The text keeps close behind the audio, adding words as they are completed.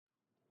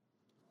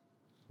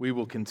We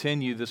will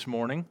continue this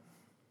morning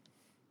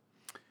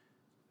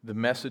the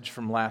message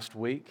from last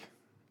week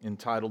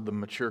entitled The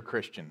Mature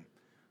Christian.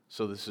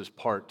 So this is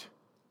part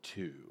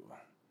 2,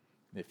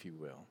 if you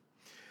will.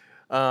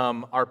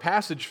 Our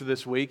passage for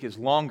this week is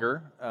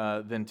longer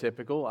than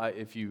typical.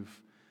 If you've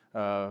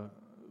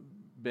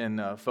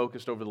been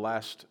focused over the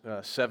last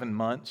 7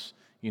 months,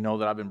 you know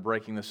that I've been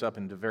breaking this up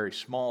into very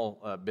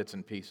small bits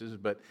and pieces.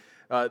 But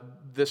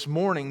this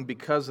morning,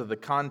 because of the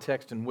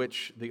context in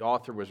which the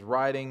author was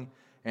writing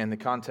and the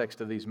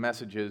context of these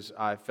messages,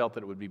 I felt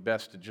that it would be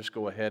best to just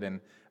go ahead and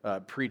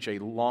preach a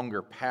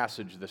longer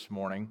passage this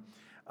morning.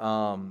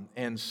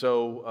 And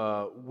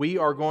so we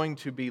are going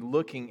to be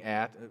looking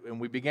at, and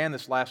we began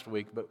this last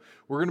week, but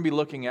we're going to be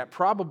looking at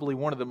probably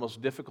one of the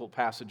most difficult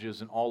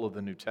passages in all of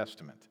the New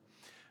Testament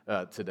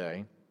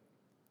today.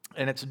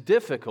 And it's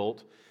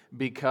difficult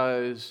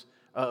because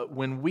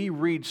when we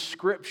read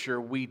Scripture,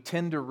 we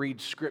tend to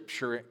read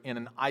Scripture in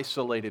an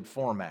isolated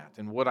format.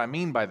 And what I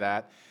mean by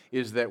that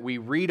is that we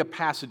read a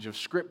passage of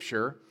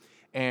Scripture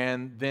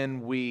but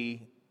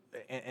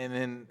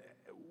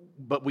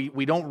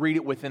we don't read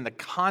it within the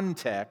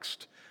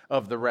context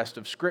of the rest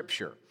of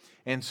Scripture.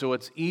 And so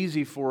it's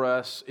easy for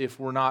us, if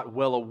we're not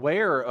well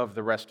aware of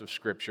the rest of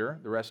Scripture,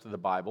 the rest of the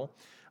Bible,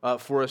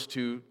 for us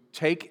to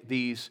take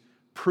these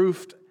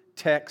proofed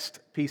text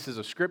pieces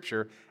of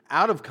Scripture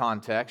out of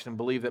context and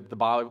believe that the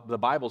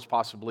Bible is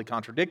possibly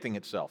contradicting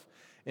itself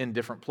in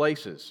different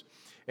places.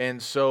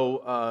 And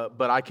so,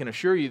 but I can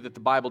assure you that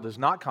the Bible does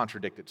not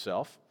contradict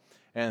itself,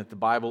 and that the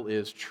Bible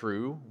is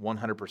true,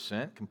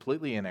 100%,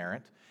 completely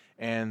inerrant,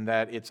 and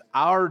that it's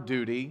our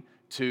duty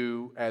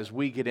to, as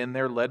we get in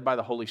there, led by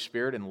the Holy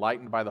Spirit,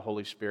 enlightened by the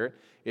Holy Spirit,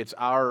 it's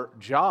our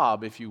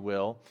job, if you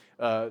will,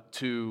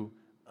 to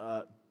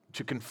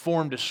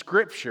conform to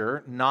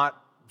Scripture,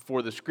 not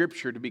for the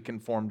Scripture to be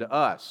conformed to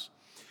us.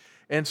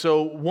 And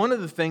so one of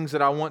the things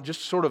that I want,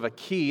 just sort of a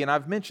key, and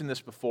I've mentioned this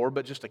before,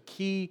 but just a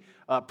key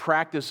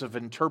practice of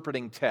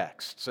interpreting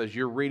texts as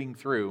you're reading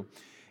through,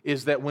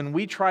 is that when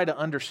we try to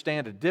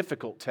understand a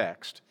difficult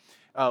text,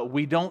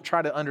 we don't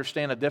try to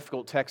understand a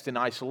difficult text in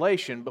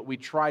isolation, but we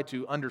try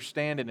to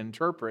understand and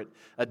interpret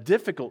a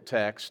difficult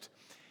text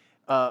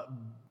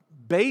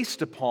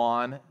based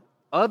upon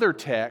other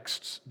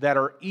texts that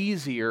are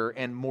easier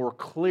and more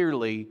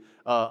clearly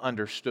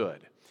understood.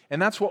 And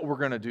that's what we're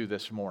going to do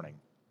this morning.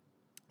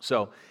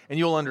 So, and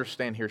you'll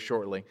understand here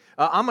shortly.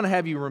 I'm going to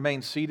have you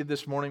remain seated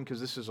this morning because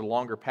this is a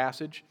longer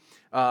passage.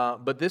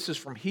 But this is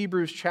from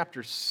Hebrews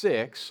chapter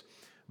 6,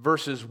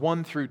 verses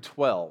 1 through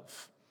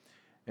 12.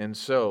 And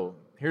so,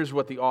 here's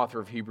what the author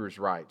of Hebrews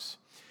writes.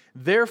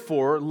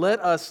 Therefore, let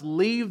us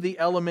leave the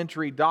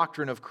elementary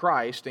doctrine of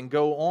Christ and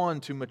go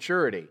on to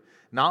maturity,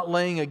 not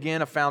laying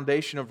again a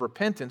foundation of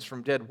repentance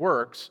from dead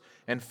works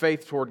and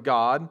faith toward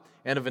God,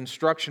 and of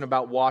instruction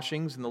about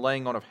washings and the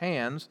laying on of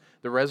hands,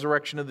 the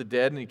resurrection of the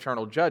dead and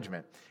eternal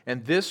judgment.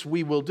 And this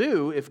we will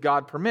do if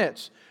God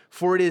permits.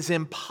 For it is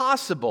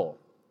impossible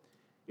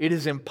in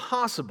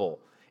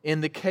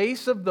the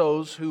case of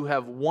those who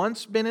have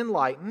once been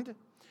enlightened,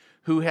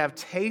 who have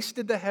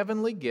tasted the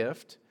heavenly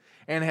gift,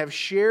 and have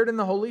shared in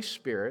the Holy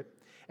Spirit,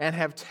 and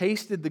have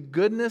tasted the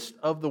goodness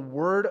of the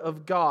Word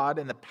of God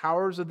and the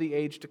powers of the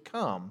age to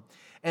come,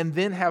 and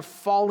then have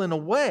fallen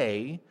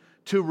away,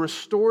 to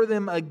restore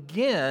them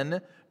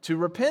again to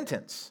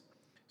repentance,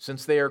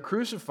 since they are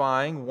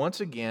crucifying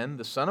once again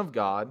the Son of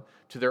God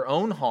to their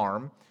own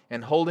harm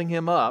and holding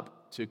Him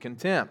up to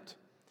contempt.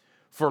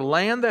 For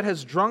land that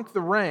has drunk the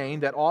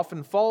rain that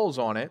often falls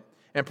on it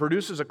and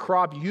produces a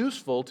crop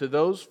useful to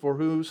those for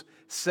whose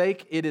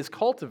sake it is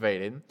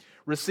cultivated,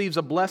 receives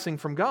a blessing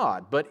from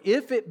God. But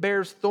if it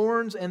bears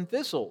thorns and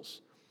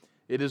thistles,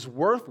 it is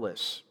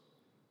worthless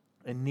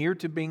and near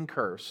to being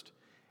cursed,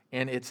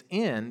 and its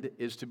end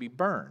is to be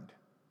burned.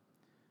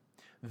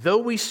 Though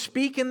we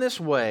speak in this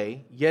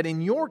way, yet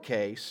in your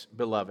case,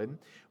 beloved,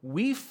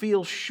 we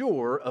feel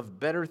sure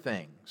of better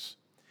things,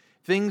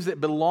 things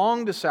that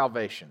belong to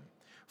salvation.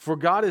 For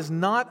God is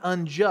not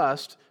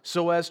unjust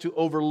so as to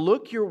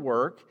overlook your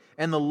work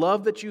and the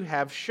love that you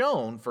have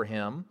shown for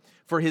Him,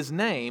 for His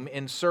name,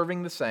 in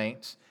serving the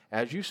saints,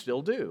 as you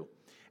still do.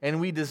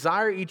 And we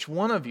desire each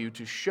one of you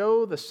to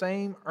show the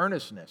same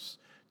earnestness,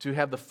 to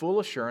have the full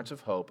assurance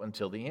of hope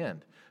until the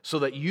end, so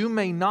that you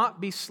may not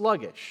be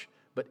sluggish,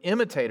 but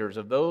imitators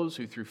of those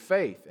who through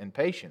faith and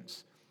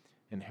patience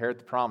inherit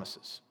the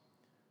promises.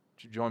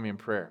 Would you join me in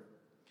prayer?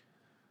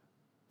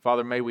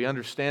 Father, may we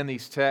understand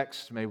these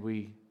texts. May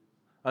we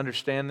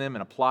understand them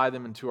and apply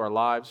them into our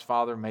lives.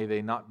 Father, may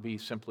they not be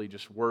simply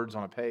just words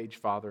on a page,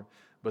 Father,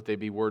 but they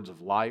be words of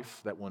life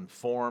that will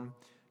inform,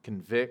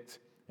 convict,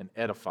 and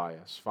edify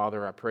us.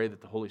 Father, I pray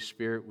that the Holy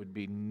Spirit would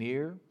be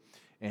near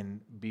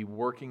and be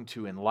working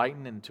to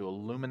enlighten and to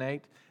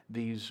illuminate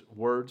these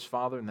words,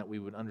 Father, and that we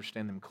would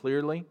understand them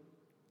clearly,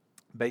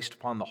 based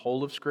upon the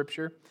whole of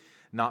Scripture,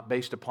 not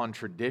based upon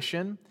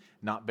tradition,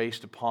 not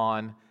based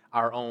upon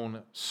our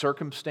own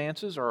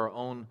circumstances or our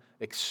own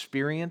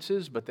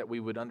experiences, but that we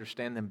would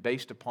understand them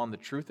based upon the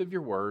truth of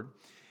your word,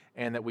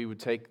 and that we would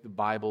take the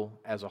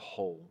Bible as a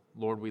whole.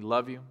 Lord, we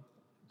love you.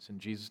 It's in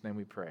Jesus' name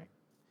we pray.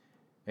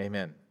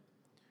 Amen.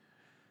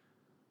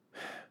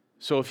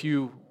 So if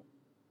you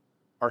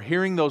are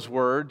hearing those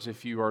words,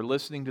 if you are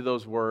listening to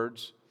those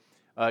words,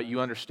 you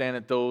understand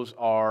that those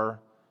are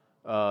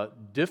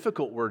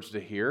difficult words to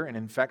hear, and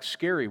in fact,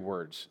 scary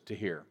words to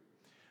hear.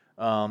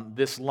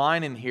 This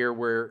line in here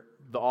where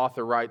the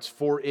author writes,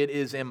 "For it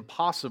is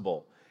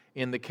impossible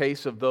in the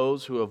case of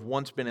those who have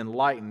once been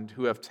enlightened,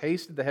 who have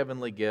tasted the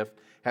heavenly gift,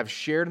 have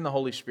shared in the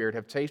Holy Spirit,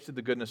 have tasted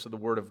the goodness of the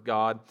Word of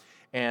God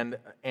and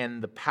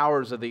the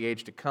powers of the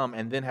age to come,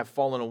 and then have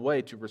fallen away,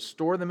 to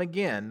restore them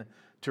again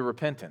to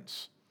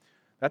repentance."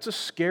 That's a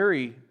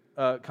scary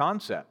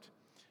concept.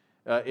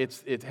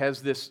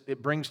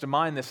 It brings to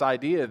mind this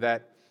idea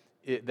that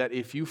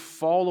if you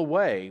fall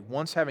away,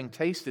 once having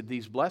tasted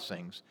these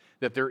blessings,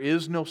 that there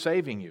is no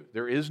saving you.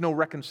 There is no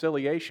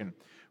reconciliation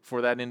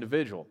for that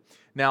individual.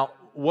 Now,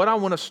 what I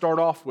want to start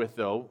off with,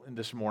 though,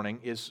 this morning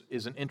is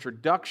an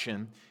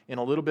introduction in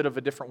a little bit of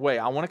a different way.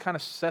 I want to kind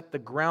of set the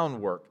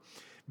groundwork,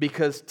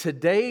 because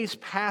today's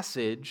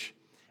passage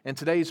and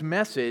today's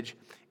message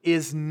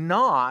is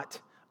not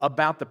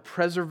about the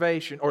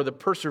preservation or the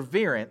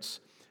perseverance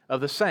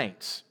of the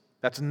saints.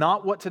 That's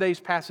not what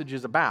today's passage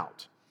is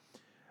about.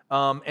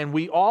 And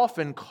we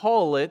often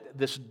call it,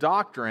 this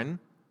doctrine,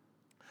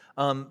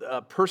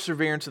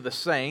 perseverance of the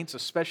saints,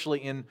 especially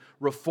in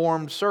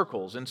Reformed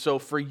circles. And so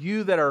for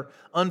you that are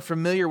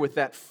unfamiliar with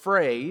that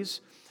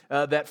phrase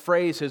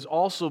has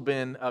also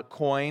been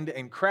coined,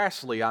 and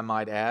crassly, I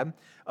might add,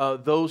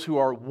 those who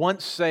are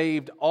once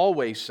saved,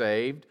 always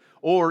saved,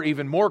 or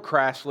even more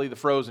crassly, the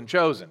frozen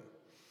chosen.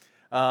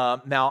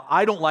 Now,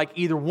 I don't like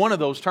either one of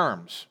those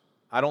terms.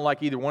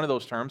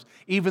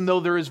 Even though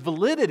there is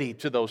validity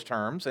to those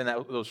terms and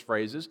those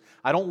phrases.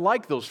 I don't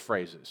like those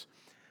phrases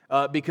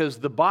because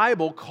the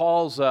Bible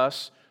calls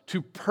us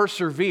to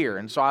persevere,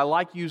 and so I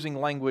like using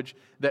language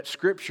that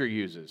Scripture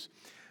uses.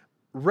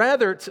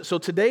 Rather, so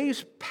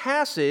today's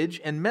passage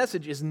and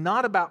message is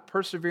not about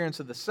perseverance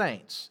of the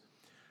saints,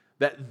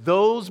 that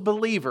those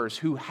believers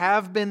who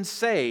have been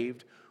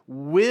saved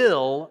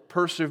will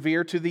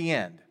persevere to the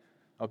end.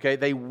 Okay,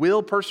 they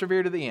will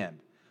persevere to the end.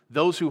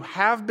 Those who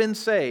have been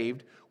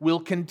saved will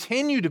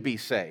continue to be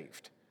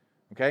saved.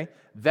 Okay,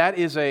 that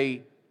is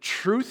a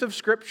truth of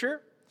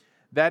Scripture.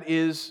 That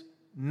is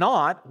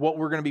not what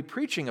we're going to be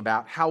preaching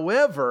about.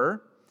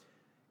 However,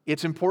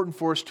 it's important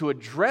for us to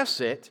address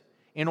it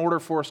in order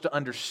for us to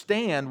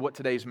understand what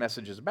today's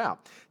message is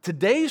about.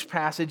 Today's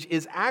passage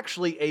is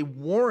actually a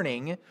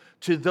warning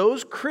to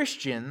those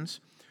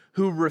Christians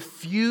who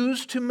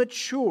refuse to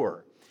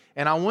mature.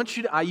 And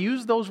I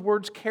use those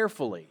words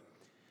carefully.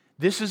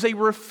 This is a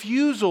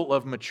refusal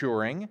of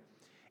maturing.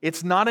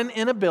 It's not an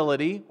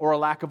inability or a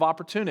lack of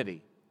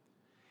opportunity.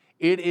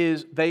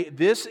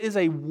 This is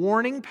a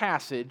warning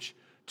passage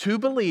to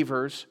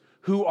believers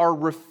who are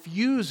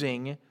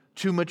refusing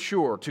to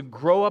mature, to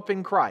grow up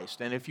in Christ.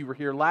 And if you were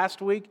here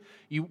last week,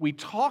 we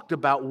talked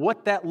about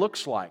what that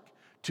looks like,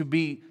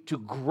 to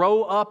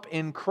grow up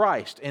in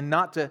Christ and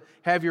not to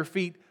have your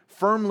feet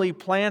firmly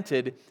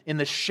planted in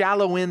the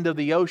shallow end of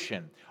the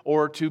ocean,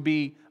 or to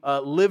be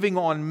living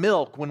on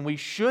milk when we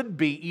should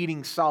be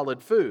eating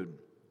solid food.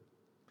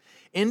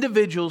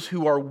 Individuals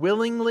who are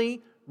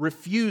willingly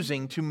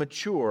refusing to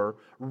mature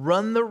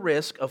run the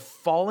risk of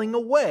falling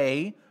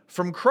away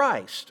from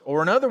Christ,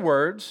 or in other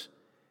words,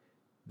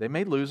 they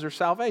may lose their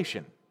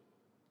salvation.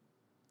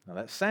 Now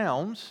that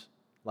sounds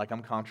like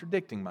I'm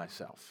contradicting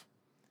myself,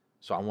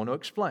 so I want to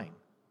explain.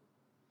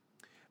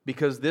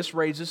 Because this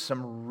raises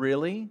some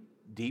really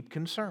deep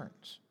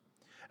concerns,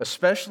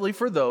 especially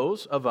for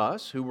those of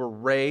us who were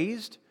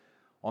raised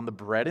on the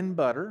bread and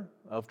butter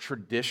of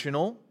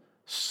traditional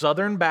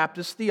Southern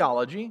Baptist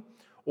theology,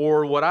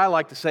 or what I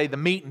like to say, the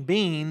meat and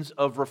beans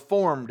of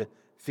Reformed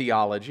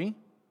theology.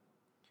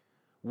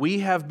 We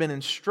have been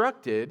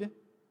instructed,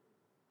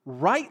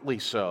 rightly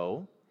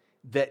so,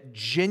 that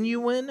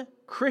genuine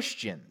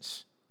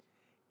Christians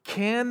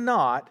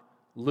cannot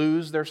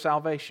lose their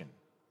salvation.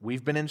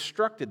 We've been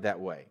instructed that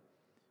way.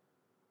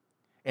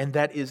 And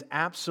that is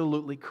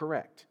absolutely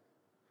correct.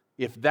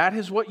 If that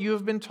is what you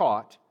have been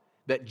taught,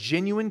 that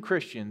genuine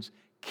Christians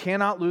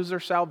cannot lose their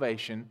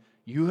salvation,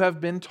 you have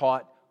been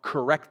taught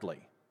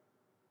correctly.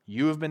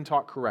 You have been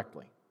taught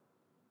correctly.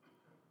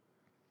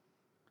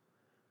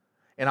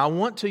 And I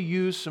want to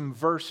use some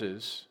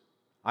verses.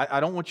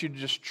 I don't want you to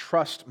just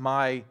trust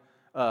the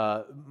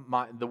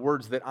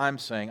words that I'm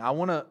saying. I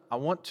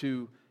want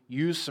to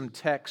use some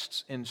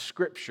texts in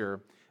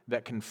Scripture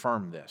that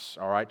confirm this,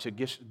 all right, to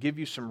give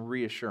you some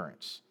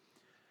reassurance.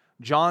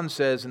 John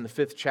says in the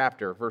 5th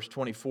chapter, verse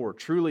 24,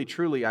 "Truly,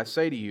 truly, I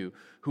say to you,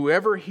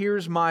 whoever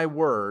hears my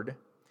word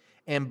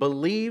and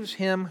believes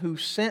him who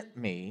sent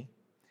me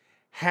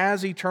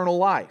has eternal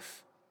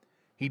life.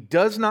 He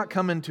does not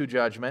come into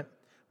judgment,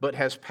 but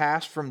has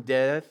passed from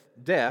death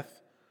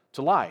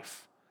to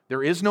life."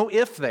 There is no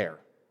if there.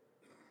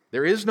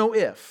 There is no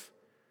if.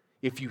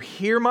 If you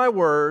hear my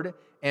word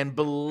and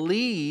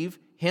believe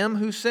him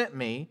who sent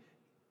me,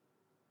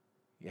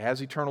 he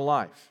has eternal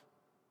life.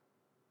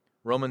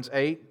 Romans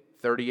 8,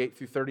 38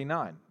 through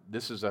 39.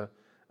 This is a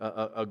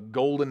a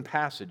golden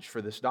passage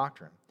for this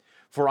doctrine.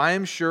 For I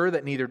am sure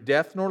that neither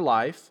death nor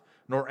life,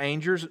 nor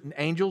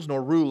angels,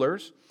 nor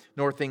rulers,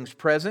 nor things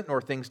present,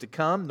 nor things to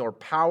come, nor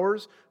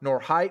powers,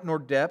 nor height, nor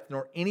depth,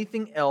 nor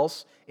anything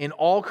else in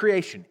all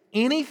creation,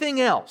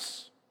 anything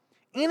else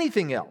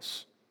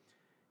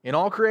in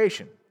all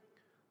creation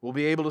will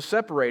be able to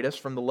separate us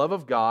from the love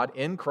of God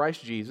in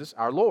Christ Jesus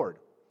our Lord.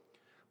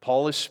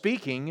 Paul is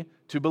speaking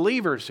to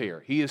believers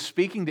here. He is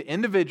speaking to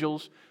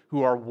individuals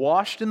who are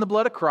washed in the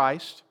blood of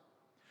Christ,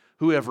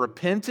 who have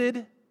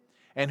repented,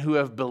 and who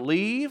have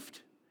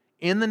believed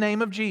in the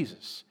name of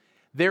Jesus.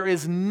 There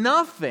is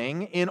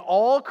nothing in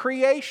all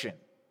creation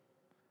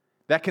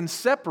that can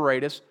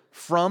separate us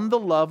from the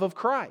love of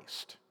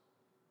Christ.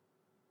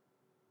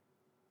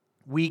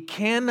 We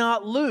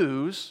cannot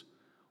lose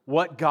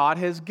what God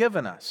has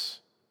given us.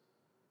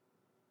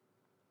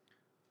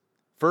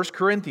 1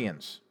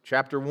 Corinthians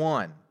chapter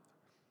 1,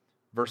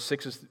 verse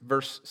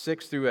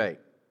 6 through 8.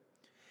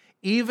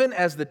 Even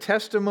as the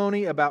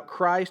testimony about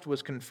Christ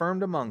was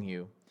confirmed among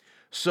you,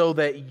 so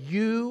that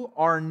you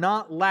are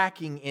not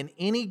lacking in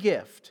any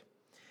gift,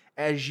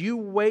 as you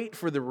wait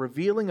for the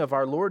revealing of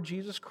our Lord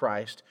Jesus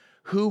Christ,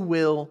 who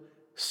will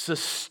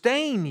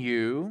sustain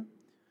you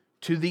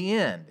to the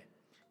end,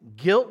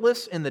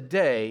 guiltless in the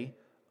day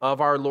of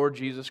our Lord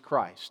Jesus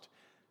Christ.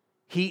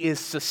 He is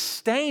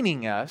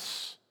sustaining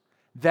us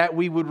that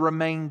we would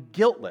remain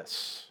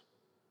guiltless.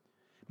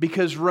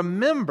 Because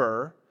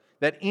remember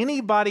that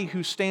anybody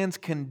who stands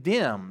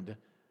condemned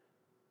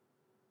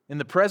in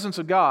the presence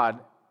of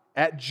God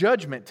at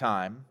judgment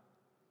time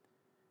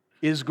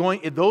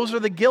those are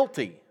the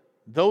guilty.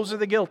 Those are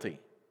the guilty.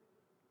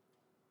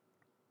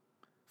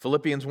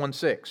 Philippians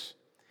 1:6.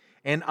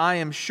 And I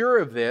am sure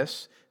of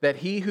this, that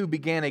he who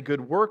began a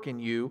good work in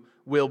you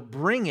will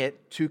bring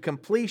it to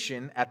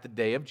completion at the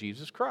day of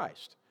Jesus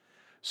Christ.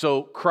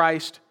 So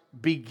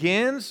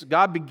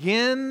God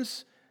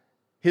begins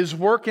His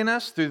work in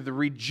us through the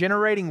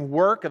regenerating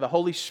work of the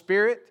Holy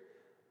Spirit.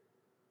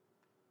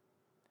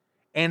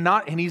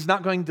 And He's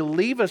not going to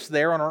leave us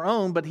there on our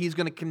own, but He's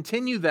going to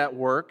continue that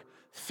work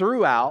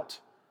throughout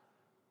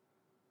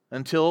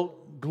until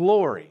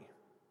glory.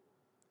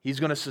 He's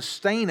going to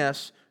sustain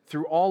us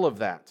through all of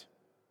that.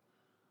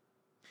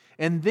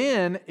 And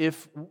then,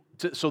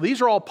 so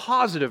these are all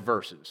positive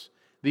verses.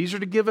 These are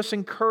to give us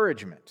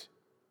encouragement.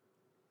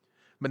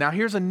 But now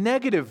here's a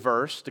negative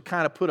verse to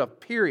kind of put a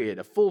period,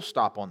 a full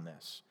stop on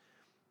this.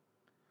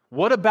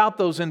 What about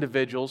those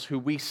individuals who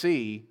we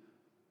see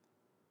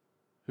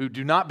who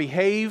do not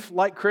behave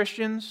like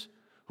Christians,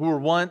 who were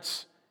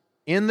once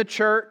in the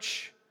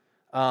church,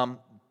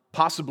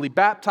 possibly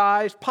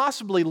baptized,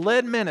 possibly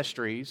led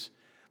ministries,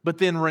 but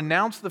then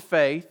renounce the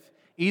faith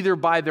either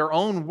by their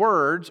own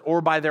words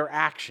or by their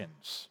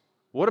actions?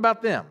 What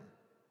about them?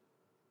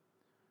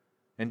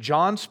 And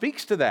John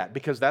speaks to that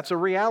because that's a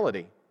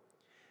reality.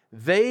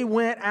 They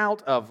went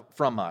out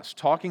from us,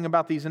 talking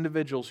about these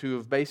individuals who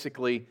have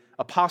basically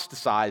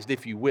apostatized,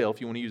 if you will, if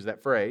you want to use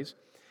that phrase.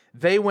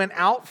 They went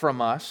out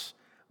from us,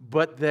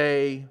 but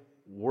they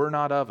were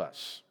not of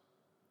us.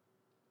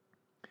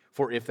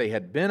 For if they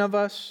had been of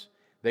us,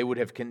 they would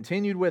have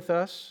continued with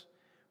us,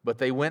 but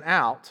they went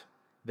out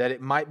that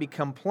it might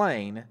become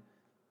plain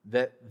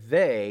that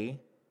they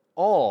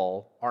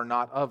all are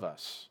not of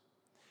us.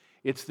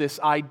 It's this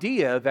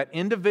idea that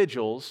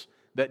individuals,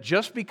 that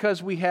just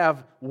because we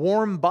have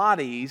warm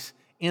bodies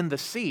in the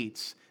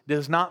seats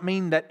does not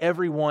mean that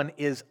everyone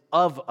is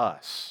of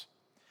us.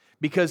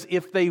 Because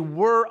if they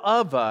were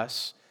of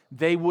us,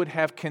 they would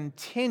have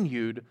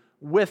continued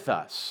with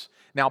us.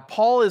 Now,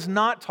 Paul is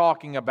not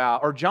talking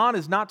about, or John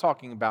is not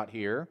talking about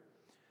here,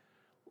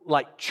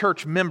 like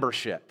church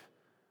membership.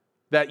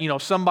 That,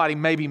 somebody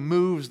maybe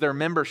moves their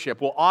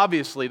membership. Well,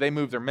 obviously they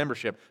move their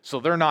membership, so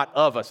they're not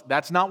of us.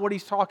 That's not what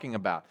he's talking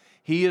about.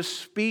 He is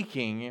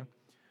speaking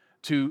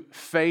to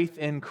faith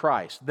in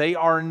Christ. They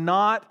are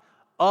not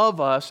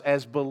of us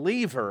as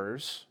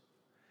believers,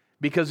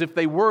 because if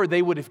they were,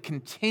 they would have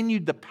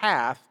continued the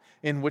path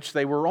in which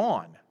they were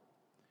on.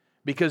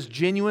 Because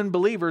genuine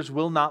believers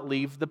will not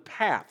leave the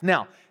path.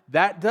 Now,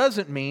 that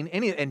doesn't mean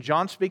and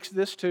John speaks to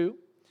this too,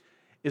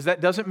 that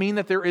doesn't mean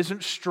that there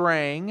isn't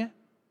straying.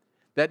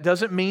 That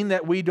doesn't mean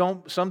that we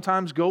don't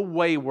sometimes go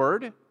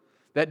wayward.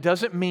 That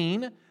doesn't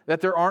mean that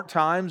there aren't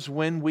times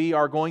when we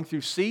are going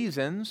through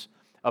seasons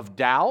of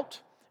doubt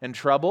and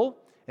trouble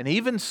and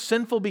even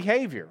sinful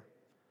behavior.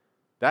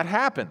 That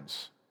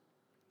happens.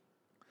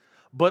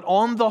 But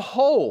on the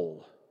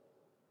whole,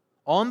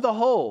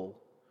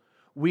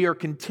 we are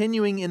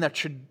continuing in a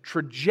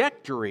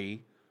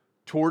trajectory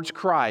towards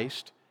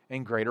Christ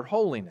and greater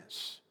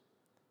holiness.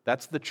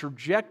 That's the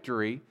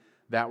trajectory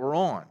that we're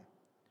on.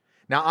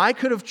 Now, I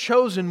could have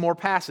chosen more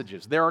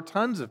passages. There are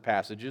tons of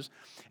passages.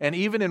 And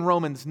even in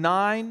Romans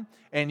 9,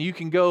 and you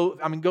can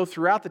go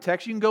throughout the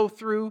text, you can go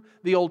through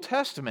the Old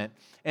Testament,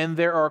 and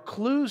there are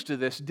clues to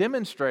this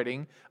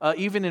demonstrating,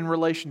 even in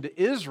relation to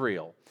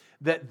Israel,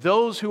 that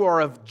those who are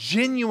of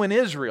genuine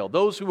Israel,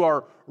 those who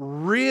are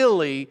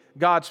really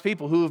God's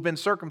people, who have been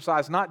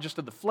circumcised not just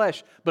of the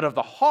flesh, but of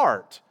the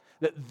heart,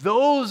 that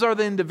those are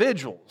the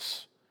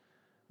individuals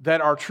that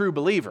are true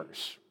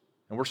believers.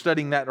 And we're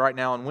studying that right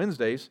now on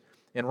Wednesdays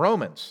in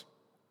Romans.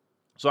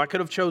 So I could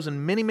have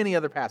chosen many, many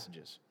other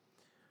passages.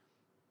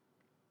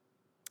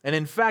 And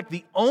in fact,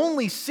 the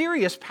only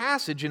serious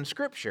passage in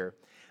Scripture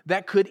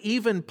that could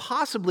even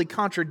possibly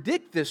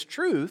contradict this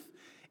truth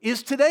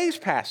is today's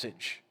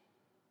passage.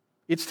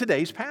 It's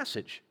today's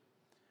passage.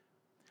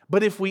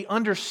 But if we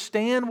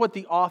understand what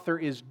the author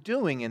is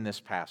doing in this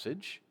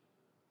passage,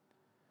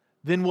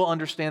 then we'll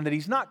understand that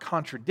he's not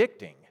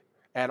contradicting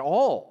at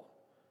all.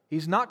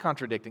 He's not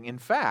contradicting. In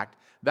fact,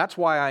 that's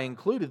why I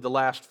included the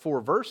last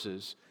 4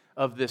 verses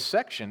of this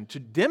section to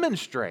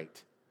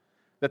demonstrate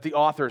that the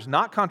author is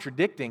not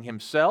contradicting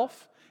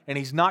himself and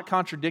he's not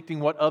contradicting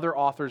what other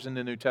authors in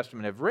the New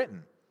Testament have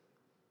written.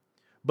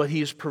 But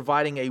he is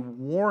providing a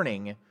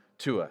warning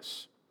to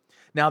us.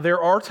 Now,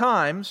 there are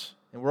times,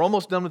 and we're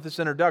almost done with this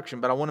introduction,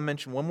 but I want to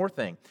mention one more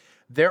thing.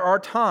 There are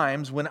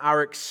times when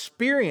our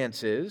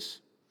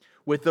experiences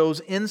with those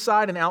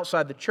inside and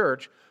outside the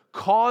church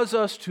cause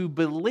us to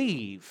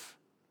believe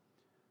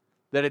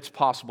that it's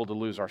possible to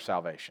lose our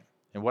salvation.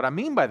 And what I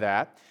mean by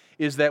that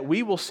is that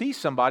we will see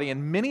somebody,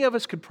 and many of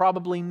us could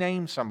probably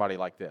name somebody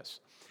like this.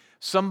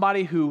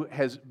 Somebody who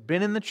has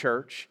been in the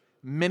church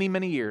many,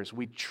 many years.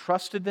 We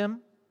trusted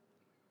them,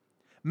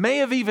 may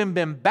have even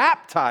been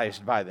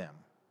baptized by them.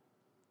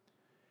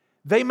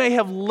 They may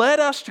have led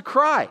us to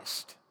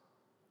Christ.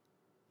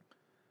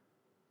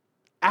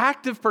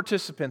 Active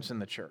participants in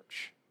the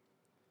church.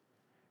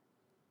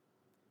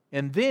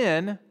 And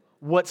then,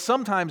 what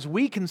sometimes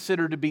we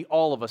consider to be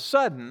all of a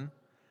sudden,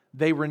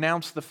 they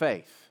renounce the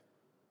faith.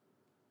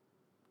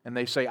 And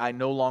they say, I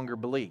no longer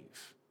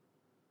believe.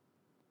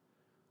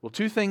 Well,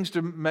 two things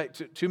to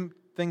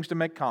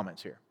make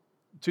comments here.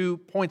 2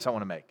 points I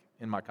want to make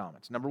in my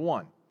comments. Number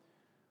one,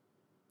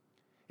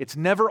 it's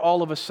never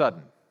all of a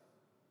sudden.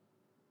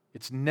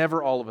 It's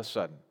never all of a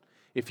sudden.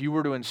 If you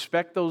were to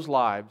inspect those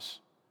lives,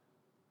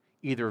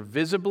 either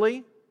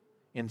visibly,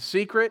 in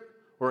secret,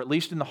 or at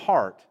least in the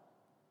heart,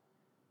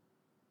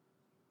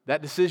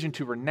 that decision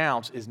to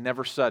renounce is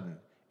never sudden.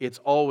 It's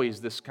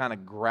always this kind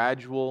of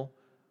gradual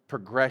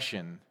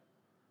progression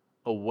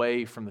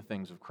away from the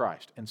things of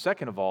Christ. And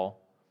second of all,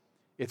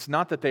 it's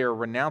not that they are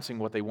renouncing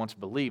what they once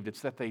believed,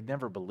 it's that they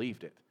never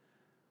believed it.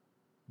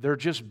 They're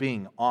just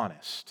being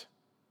honest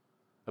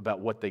about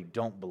what they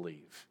don't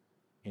believe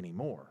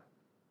anymore.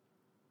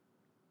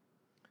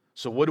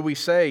 So what do we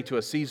say to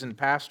a seasoned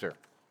pastor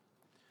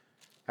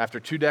after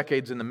 2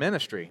 decades in the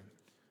ministry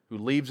who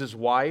leaves his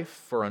wife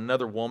for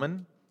another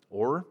woman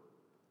or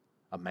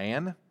a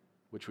man,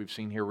 which we've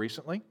seen here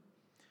recently,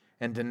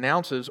 and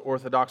denounces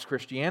Orthodox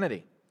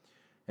Christianity?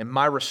 And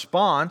my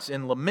response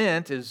in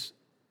lament is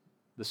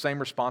the same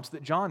response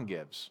that John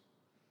gives.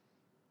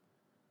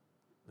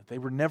 That they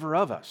were never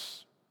of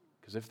us,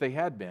 because if they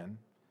had been,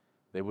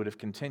 they would have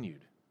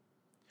continued.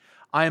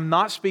 I am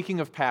not speaking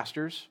of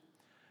pastors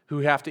who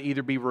have to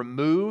either be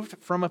removed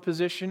from a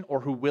position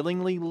or who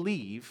willingly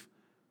leave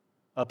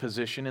a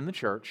position in the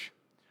church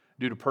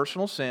due to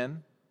personal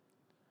sin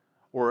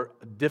or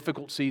a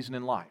difficult season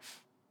in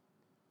life.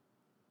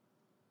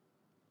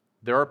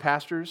 There are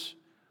pastors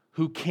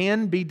who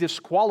can be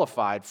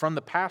disqualified from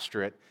the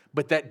pastorate,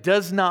 but that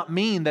does not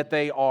mean that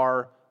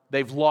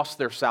they've lost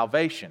their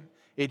salvation.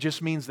 It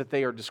just means that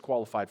they are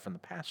disqualified from the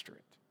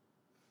pastorate.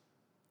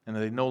 And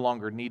they no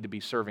longer need to be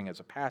serving as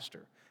a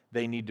pastor.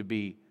 They need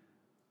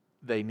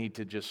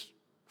to just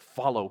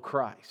follow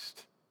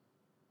Christ.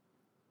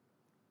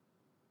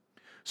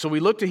 So we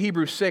look to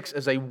Hebrews 6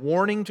 as a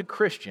warning to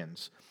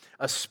Christians,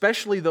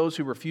 especially those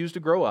who refuse to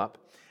grow up,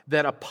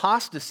 that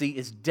apostasy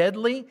is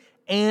deadly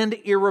and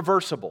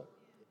irreversible.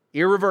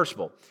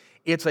 Irreversible.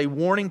 It's a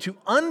warning to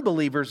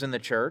unbelievers in the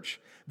church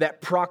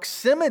that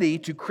proximity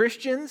to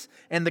Christians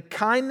and the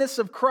kindness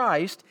of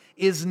Christ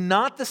is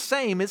not the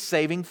same as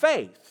saving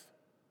faith.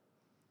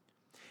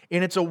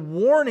 And it's a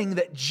warning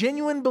that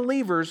genuine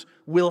believers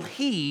will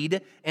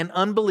heed and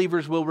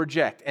unbelievers will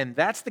reject. And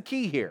that's the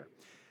key here.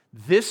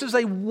 This is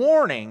a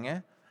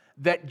warning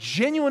that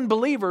genuine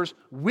believers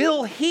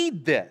will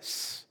heed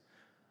this,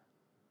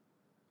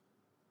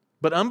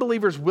 but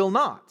unbelievers will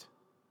not.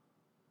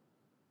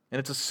 And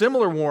it's a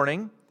similar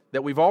warning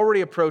that we've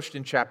already approached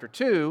in chapter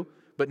 2,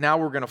 but now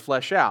we're going to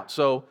flesh out.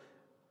 So,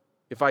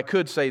 if I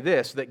could say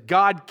this, that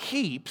God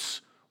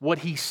keeps what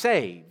He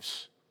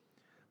saves,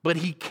 but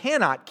He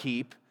cannot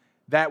keep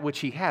that which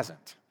He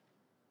hasn't.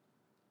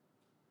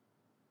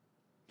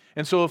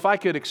 And so if I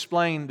could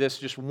explain this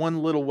just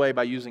one little way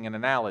by using an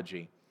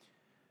analogy,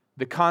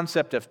 the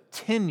concept of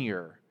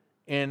tenure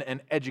in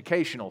an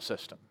educational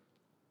system.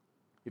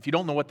 If you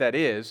don't know what that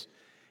is,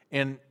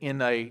 in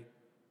a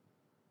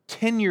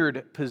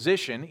tenured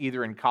position,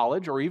 either in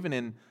college or even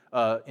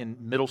in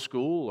middle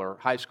school or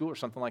high school or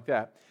something like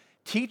that,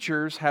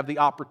 teachers have the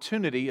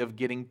opportunity of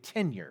getting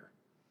tenure.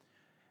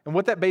 And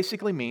what that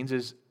basically means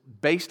is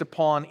based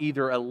upon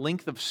either a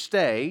length of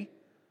stay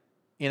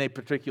in a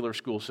particular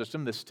school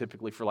system. This is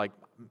typically for like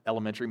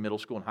elementary, middle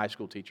school, and high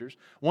school teachers.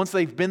 Once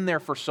they've been there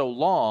for so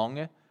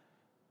long,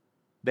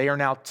 they are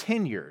now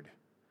tenured,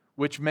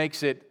 which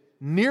makes it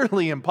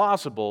nearly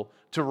impossible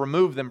to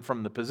remove them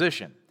from the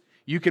position.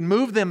 You can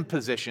move them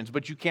positions,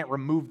 but you can't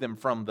remove them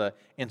from the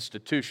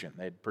institution.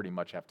 They'd pretty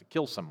much have to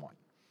kill someone.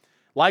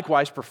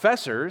 Likewise,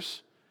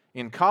 professors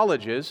in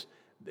colleges,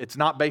 it's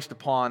not based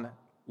upon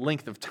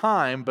length of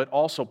time, but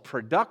also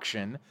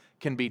production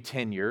can be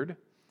tenured,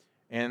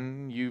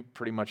 and you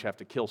pretty much have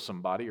to kill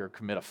somebody or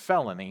commit a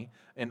felony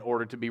in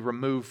order to be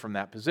removed from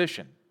that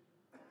position.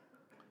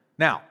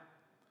 Now,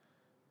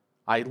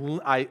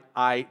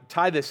 I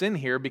tie this in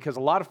here because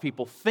a lot of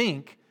people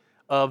think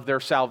of their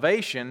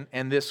salvation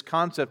and this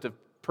concept of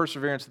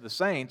perseverance of the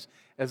saints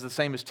as the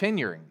same as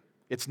tenuring.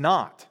 It's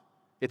not.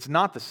 It's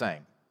not the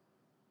same.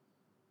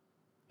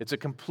 It's a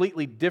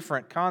completely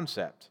different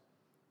concept.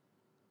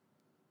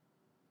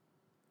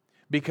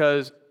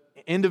 Because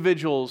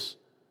individuals,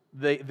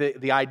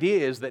 the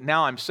idea is that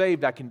now I'm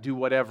saved, I can do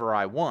whatever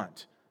I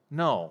want.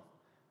 No.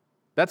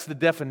 That's the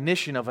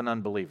definition of an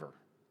unbeliever.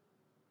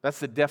 That's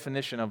the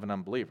definition of an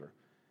unbeliever.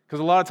 Because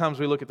a lot of times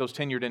we look at those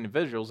tenured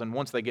individuals, and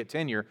once they get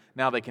tenure,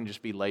 now they can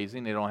just be lazy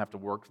and they don't have to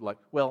work.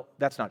 Well,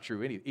 that's not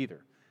true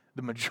either.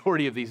 The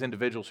majority of these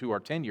individuals who are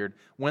tenured,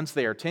 once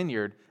they are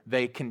tenured,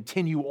 they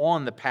continue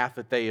on the path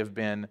that they have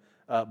been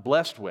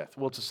blessed with.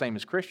 Well, it's the same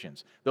as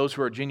Christians. Those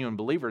who are genuine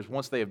believers,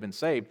 once they have been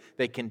saved,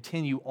 they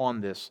continue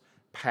on this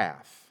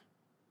path.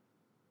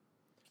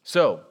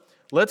 So,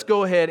 let's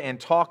go ahead and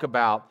talk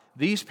about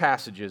these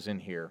passages in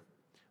here,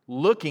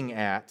 looking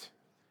at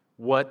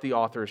what the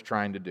author is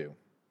trying to do.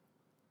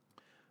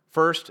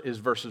 First is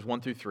verses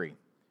 1 through 3,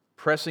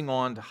 pressing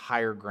on to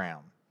higher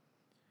ground.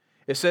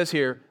 It says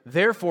here,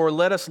 "Therefore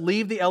let us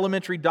leave the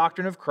elementary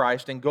doctrine of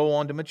Christ and go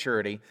on to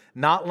maturity,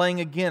 not laying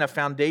again a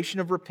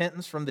foundation of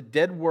repentance from the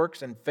dead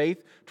works and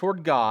faith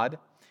toward God,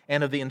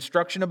 and of the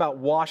instruction about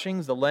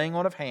washings, the laying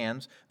on of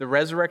hands, the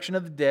resurrection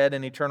of the dead,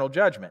 and eternal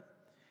judgment.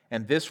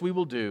 And this we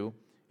will do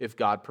if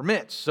God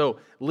permits." So,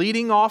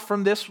 leading off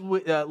from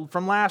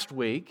last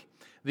week,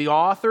 the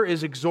author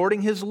is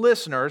exhorting his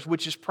listeners,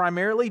 which is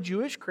primarily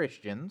Jewish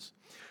Christians,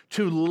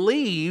 to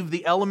leave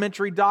the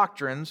elementary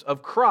doctrines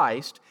of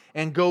Christ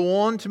and go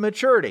on to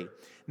maturity.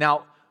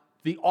 Now,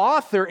 the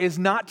author is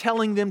not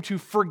telling them to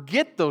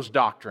forget those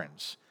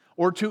doctrines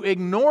or to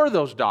ignore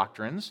those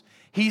doctrines.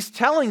 He's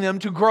telling them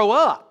to grow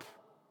up.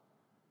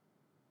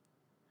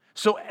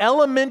 So,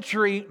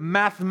 elementary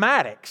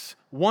mathematics,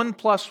 1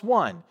 plus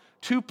 1,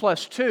 2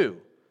 plus 2,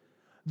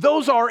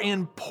 those are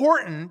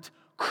important,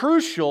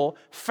 crucial,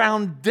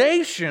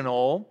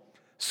 foundational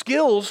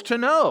skills to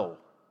know.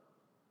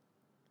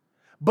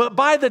 But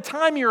by the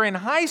time you're in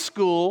high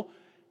school,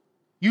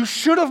 you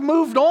should have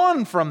moved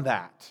on from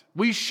that.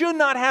 We should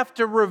not have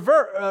to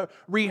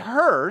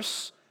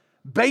rehearse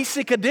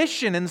basic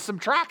addition and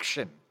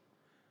subtraction.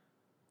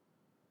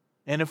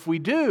 And if we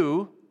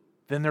do,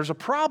 then there's a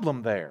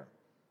problem there.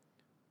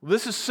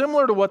 This is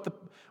similar to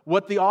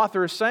what the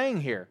author is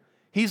saying here.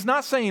 He's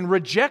not saying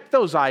reject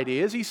those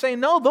ideas. He's saying,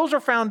 no, those are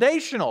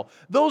foundational.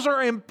 Those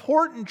are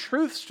important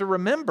truths to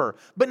remember.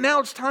 But now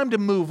it's time to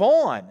move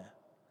on.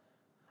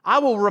 I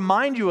will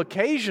remind you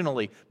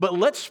occasionally, but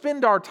let's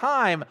spend our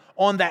time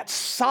on that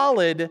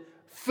solid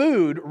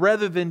food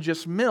rather than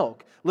just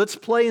milk. Let's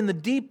play in the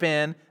deep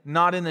end,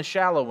 not in the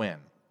shallow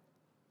end.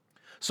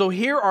 So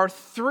here are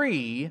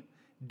 3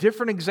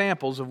 different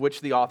examples of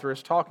which the author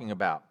is talking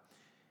about.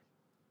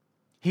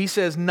 He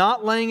says,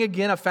 not laying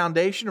again a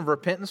foundation of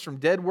repentance from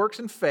dead works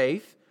and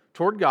faith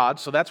toward God.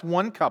 So that's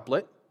one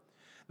couplet.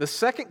 The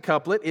second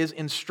couplet is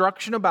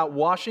instruction about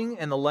washing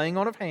and the laying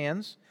on of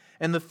hands.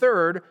 And the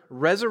third,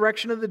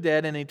 resurrection of the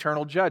dead and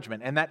eternal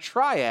judgment. And that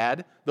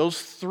triad,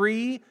 those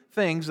 3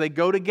 things, they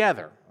go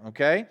together,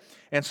 okay?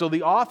 And so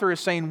the author is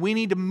saying we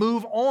need to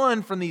move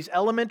on from these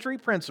elementary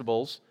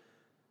principles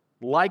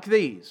like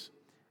these.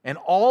 And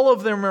all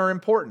of them are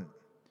important.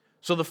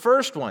 So the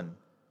first one,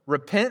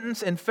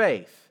 repentance and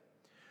faith.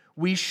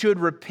 We should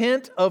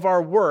repent of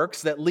our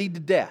works that lead to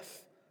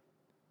death,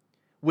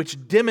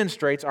 which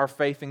demonstrates our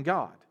faith in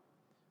God.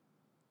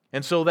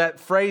 And so that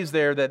phrase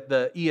there that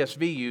the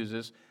ESV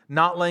uses,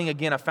 not laying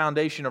again a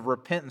foundation of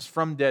repentance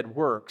from dead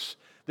works,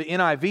 the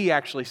NIV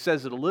actually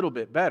says it a little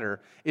bit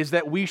better, is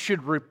that we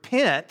should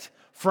repent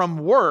from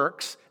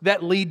works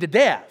that lead to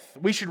death.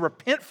 We should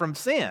repent from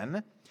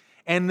sin,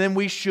 and then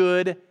we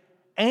should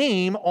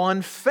aim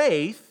on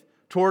faith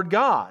toward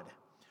God.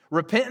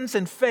 Repentance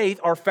and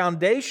faith are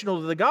foundational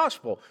to the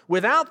gospel.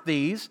 Without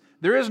these,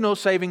 there is no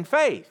saving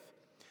faith.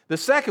 The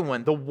second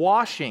one, the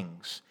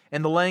washings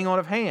and the laying on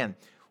of hand.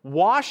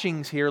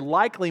 Washings here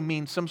likely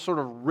means some sort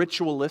of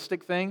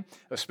ritualistic thing,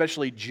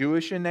 especially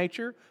Jewish in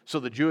nature.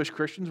 So the Jewish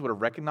Christians would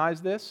have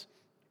recognized this.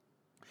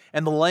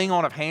 And the laying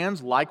on of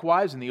hands,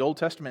 likewise, in the Old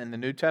Testament and the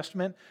New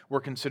Testament,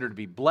 were considered to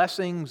be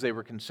blessings. They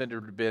were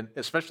considered to be,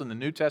 especially in the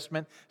New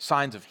Testament,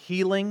 signs of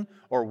healing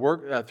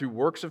or through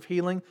works of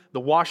healing. The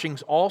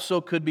washings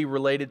also could be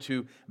related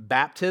to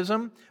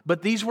baptism,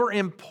 but these were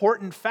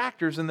important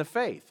factors in the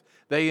faith.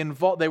 They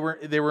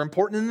were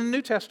important in the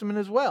New Testament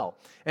as well.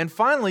 And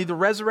finally, the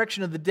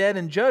resurrection of the dead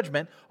and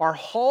judgment are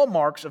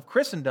hallmarks of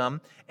Christendom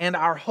and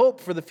our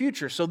hope for the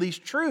future. So these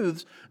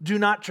truths do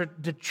not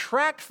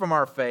detract from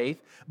our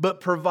faith, but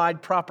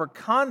provide proper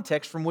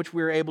context from which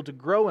we are able to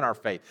grow in our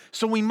faith.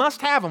 So we must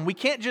have them. We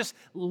can't just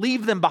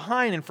leave them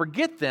behind and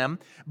forget them,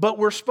 but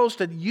we're supposed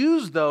to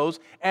use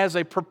those as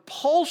a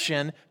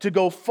propulsion to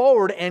go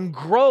forward and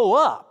grow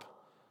up.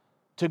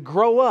 To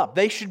grow up.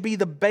 They should be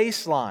the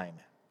baseline.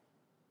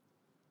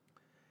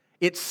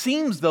 It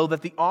seems, though,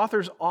 that the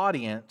author's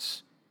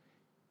audience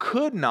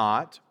could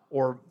not,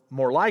 or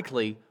more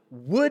likely,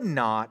 would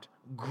not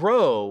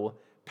grow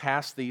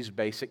past these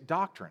basic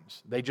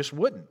doctrines. They just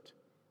wouldn't.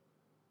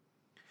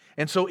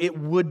 And so it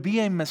would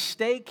be a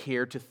mistake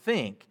here to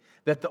think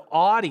that the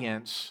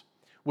audience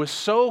was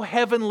so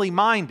heavenly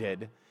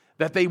minded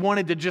that they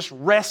wanted to just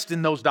rest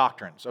in those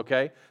doctrines,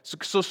 okay?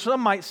 So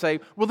some might say,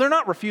 well, they're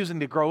not refusing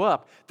to grow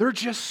up. They're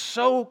just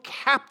so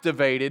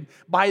captivated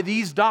by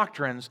these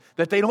doctrines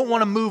that they don't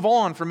want to move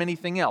on from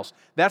anything else.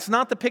 That's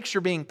not the picture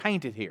being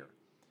painted here.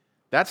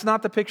 That's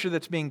not the picture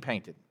that's being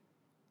painted.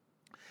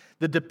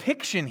 The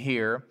depiction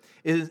here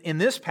in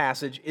this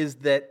passage is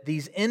that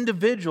these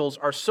individuals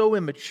are so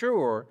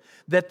immature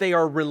that they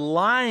are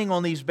relying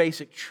on these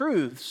basic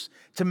truths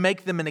to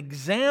make them an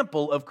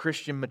example of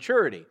Christian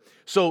maturity.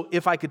 So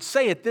if I could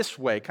say it this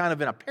way, kind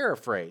of in a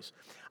paraphrase,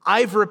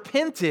 I've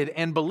repented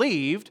and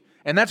believed,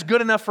 and that's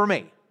good enough for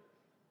me.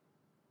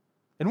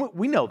 And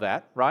we know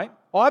that, right?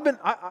 Oh,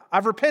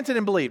 I've repented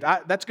and believed.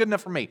 That's good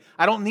enough for me.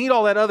 I don't need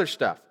all that other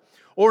stuff.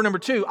 Or number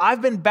two,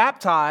 I've been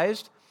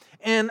baptized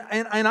and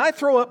I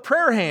throw up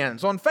prayer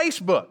hands on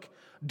Facebook.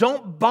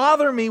 Don't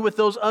bother me with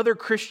those other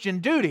Christian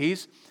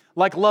duties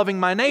like loving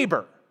my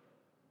neighbor.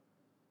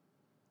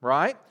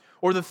 Right?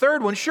 Or the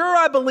third one, sure,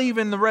 I believe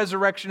in the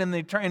resurrection and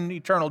the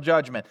eternal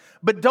judgment,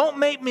 but don't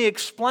make me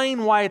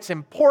explain why it's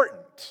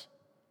important.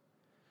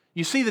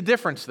 You see the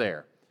difference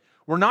there.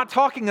 We're not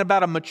talking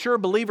about a mature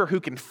believer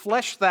who can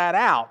flesh that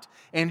out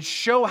and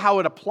show how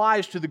it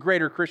applies to the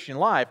greater Christian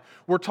life.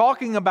 We're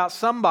talking about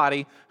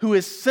somebody who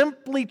is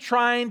simply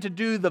trying to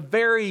do the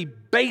very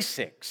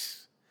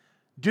basics.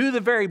 Do the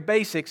very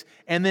basics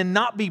and then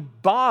not be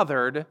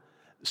bothered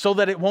so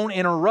that it won't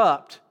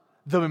interrupt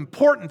the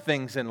important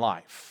things in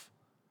life.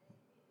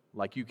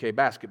 Like UK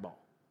basketball,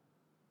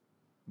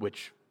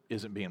 which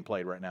isn't being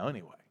played right now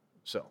anyway.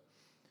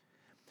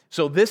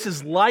 So this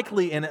is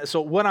likely,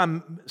 so what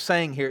I'm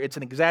saying here, it's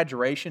an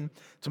exaggeration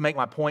to make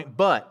my point,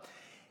 but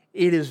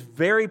it is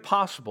very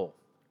possible,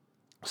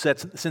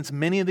 since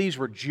many of these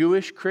were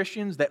Jewish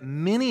Christians, that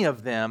many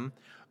of them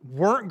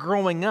weren't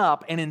growing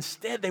up, and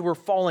instead they were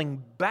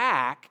falling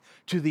back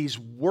to these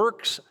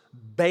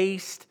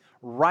works-based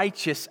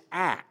righteous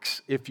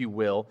acts, if you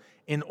will,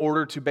 in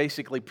order to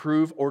basically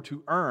prove or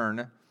to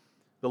earn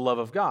the love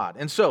of God.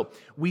 And so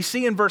we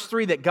see in verse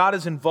 3 that God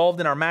is involved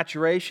in our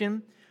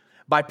maturation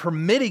by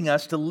permitting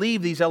us to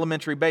leave these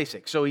elementary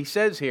basics. So he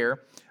says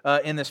here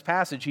in this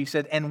passage, he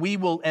said, and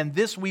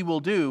this we will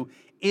do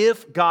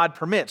if God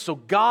permits. So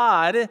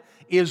God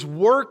is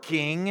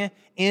working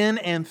in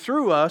and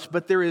through us,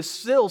 but there is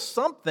still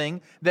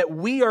something that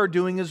we are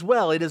doing as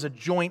well. It is a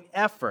joint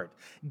effort.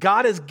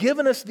 God has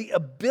given us the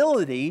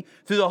ability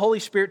through the Holy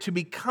Spirit to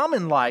become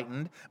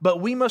enlightened,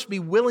 but we must be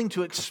willing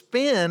to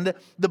expend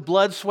the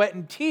blood, sweat,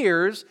 and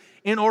tears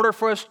in order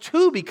for us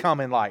to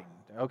become enlightened,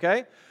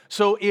 okay?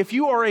 So if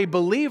you are a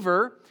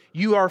believer,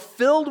 you are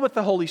filled with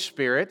the Holy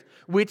Spirit,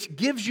 which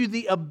gives you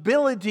the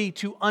ability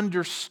to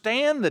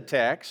understand the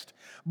text,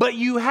 but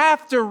you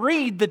have to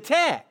read the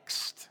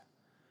text.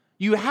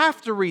 You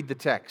have to read the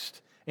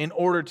text in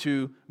order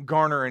to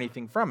garner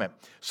anything from it.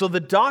 So the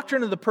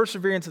doctrine of the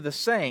perseverance of the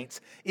saints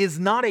is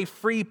not a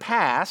free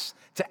pass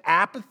to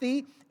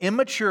apathy,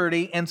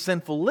 immaturity, and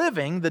sinful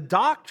living. The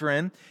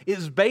doctrine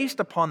is based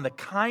upon the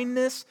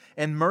kindness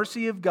and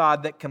mercy of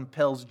God that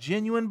compels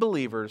genuine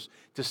believers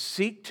to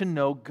seek to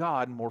know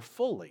God more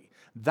fully.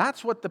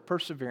 That's what the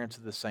perseverance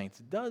of the saints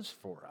does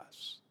for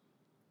us.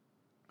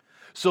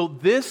 So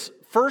this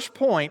first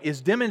point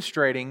is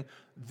demonstrating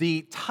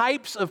the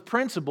types of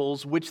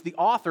principles which the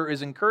author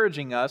is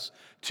encouraging us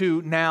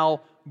to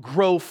now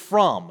grow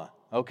from,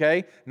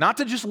 okay? Not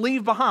to just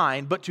leave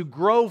behind, but to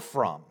grow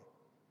from.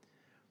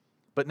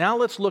 But now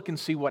let's look and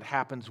see what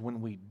happens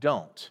when we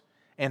don't,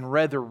 and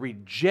rather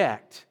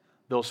reject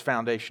those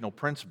foundational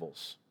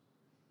principles.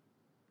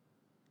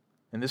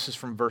 And this is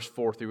from verse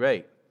 4 through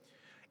 8.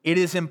 It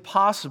is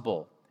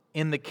impossible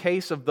in the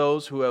case of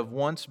those who have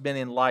once been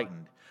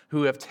enlightened,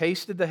 who have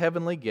tasted the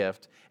heavenly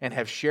gift and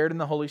have shared in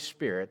the Holy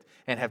Spirit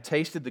and have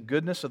tasted the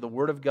goodness of the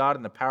Word of God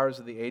and the powers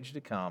of the age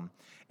to come,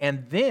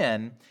 and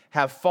then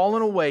have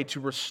fallen away to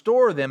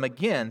restore them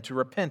again to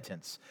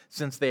repentance,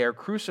 since they are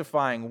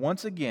crucifying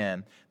once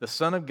again the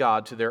Son of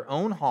God to their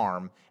own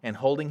harm and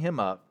holding Him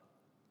up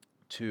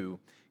to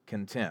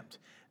contempt.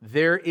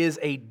 There is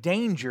a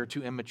danger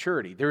to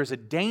immaturity. There is a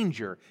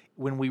danger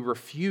when we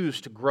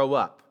refuse to grow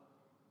up.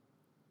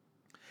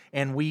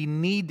 And we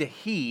need to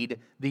heed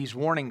these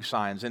warning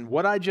signs. And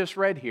what I just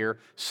read here,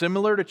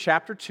 similar to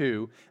chapter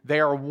 2, they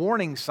are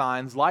warning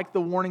signs like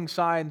the warning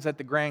signs at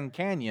the Grand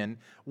Canyon,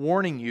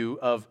 warning you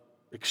of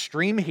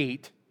extreme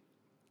heat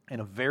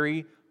and a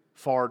very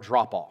far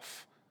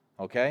drop-off.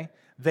 Okay?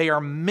 They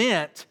are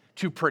meant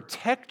to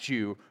protect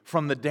you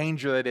from the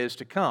danger that is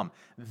to come.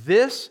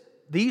 These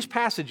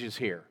passages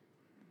here,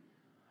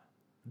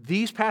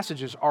 these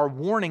passages are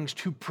warnings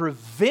to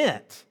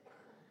prevent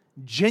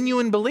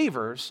genuine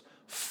believers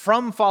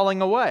from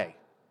falling away.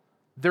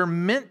 They're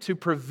meant to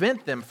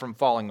prevent them from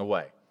falling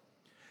away.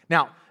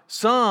 Now,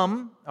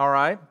 some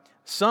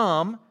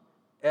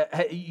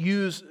have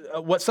used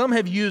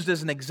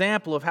as an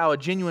example of how a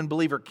genuine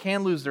believer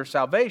can lose their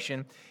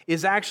salvation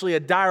is actually a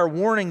dire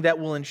warning that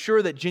will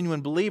ensure that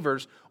genuine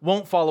believers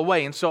won't fall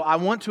away. And so I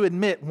want to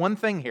admit one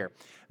thing here.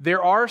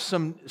 There are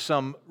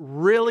some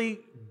really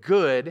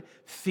good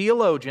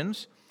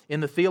theologians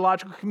in the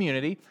theological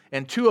community,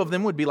 and two of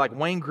them would be like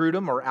Wayne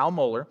Grudem or Al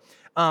Mohler,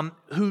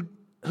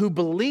 who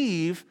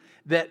believe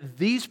that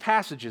these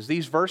passages,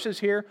 these verses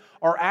here,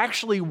 are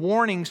actually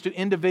warnings to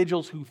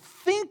individuals who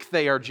think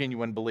they are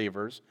genuine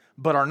believers,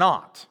 but are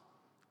not.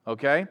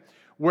 Okay?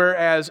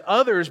 Whereas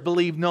others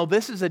believe, no,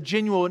 this is a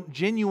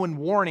genuine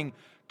warning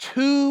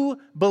to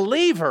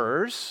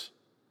believers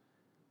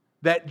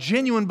that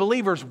genuine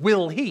believers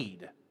will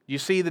heed. You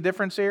see the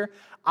difference here?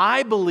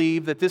 I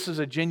believe that this is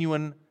a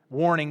genuine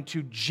warning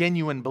to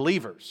genuine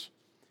believers.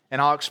 And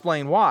I'll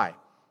explain why.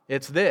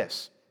 It's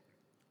this.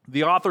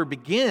 The author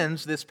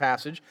begins this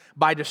passage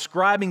by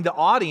describing the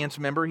audience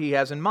member he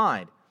has in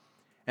mind.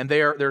 And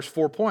there's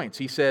 4 points.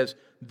 He says,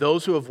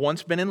 those who have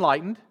once been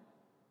enlightened,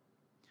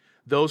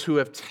 those who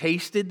have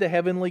tasted the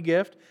heavenly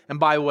gift. And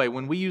by the way,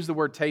 when we use the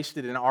word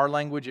tasted in our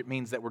language, it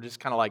means that we're just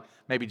kind of like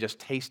maybe just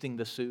tasting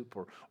the soup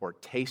or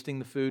tasting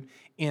the food.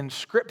 In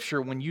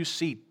Scripture, when you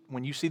see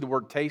the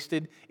word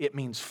tasted, it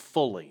means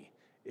fully.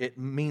 It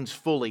means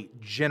fully,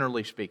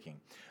 generally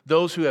speaking.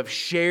 Those who have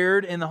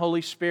shared in the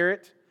Holy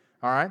Spirit,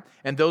 all right,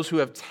 and those who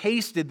have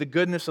tasted the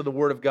goodness of the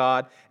Word of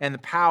God and the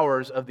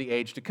powers of the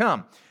age to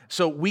come.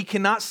 So we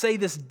cannot say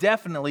this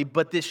definitely,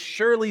 but this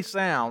surely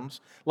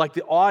sounds like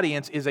the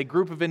audience is a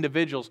group of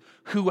individuals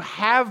who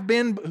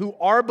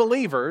are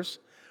believers,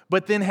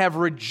 but then have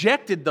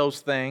rejected those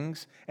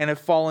things and have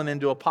fallen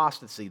into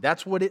apostasy.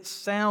 That's what it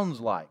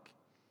sounds like.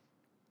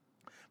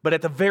 But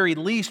at the very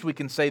least, we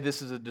can say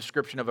this is a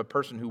description of a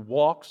person who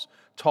walks,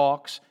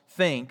 talks,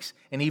 thinks,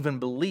 and even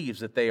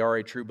believes that they are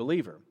a true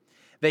believer.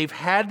 They've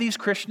had these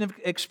Christian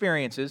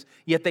experiences,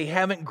 yet they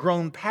haven't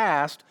grown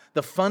past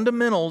the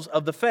fundamentals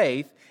of the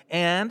faith,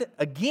 and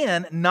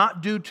again,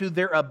 not due to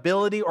their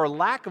ability or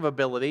lack of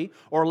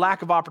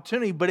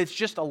opportunity, but it's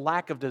just a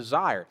lack of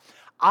desire.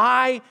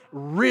 I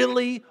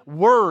really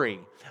worry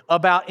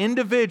about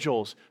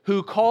individuals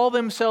who call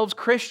themselves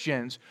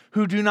Christians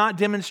who do not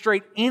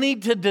demonstrate any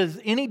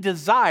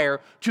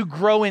desire to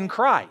grow in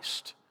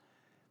Christ.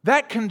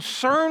 That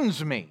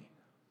concerns me.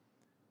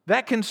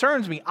 That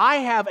concerns me.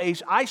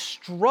 I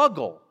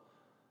struggle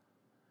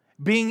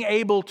being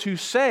able to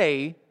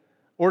say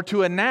or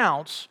to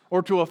announce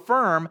or to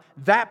affirm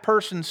that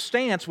person's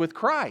stance with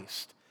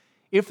Christ.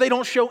 If they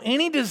don't show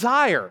any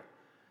desire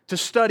to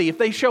study, if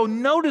they show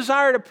no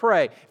desire to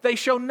pray, if they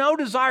show no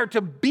desire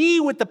to be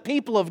with the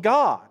people of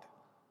God,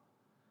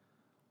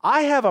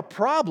 I have a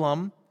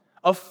problem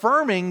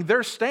affirming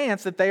their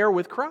stance that they are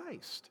with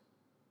Christ.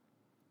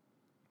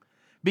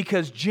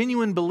 Because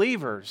genuine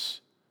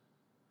believers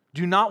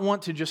do not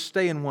want to just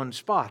stay in one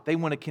spot. They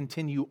want to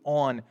continue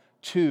on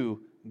to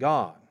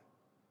God.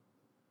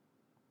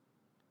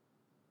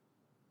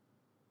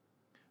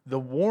 The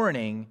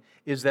warning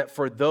is that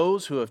for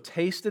those who have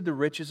tasted the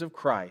riches of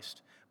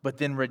Christ, but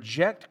then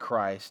reject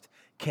Christ,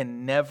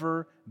 can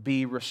never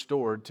be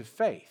restored to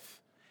faith.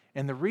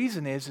 And the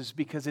reason is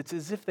because it's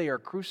as if they are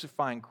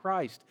crucifying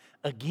Christ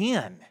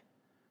again.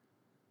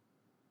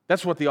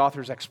 That's what the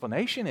author's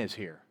explanation is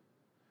here.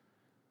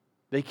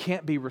 They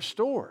can't be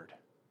restored.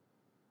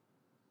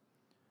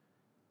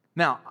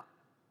 Now,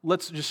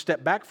 let's just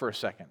step back for a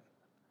second.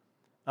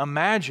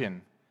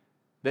 Imagine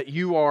that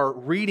you are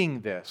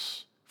reading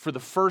this for the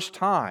first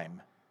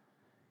time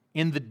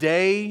in the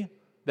day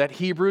that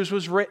Hebrews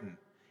was written,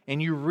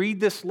 and you read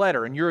this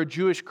letter, and you're a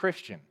Jewish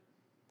Christian,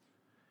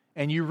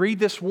 and you read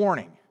this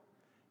warning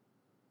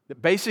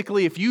that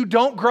basically if you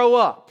don't grow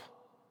up,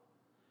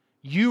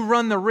 you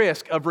run the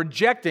risk of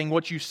rejecting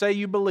what you say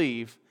you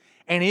believe,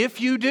 and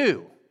if you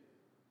do,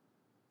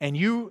 and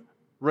you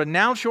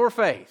renounce your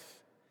faith,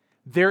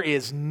 there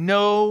is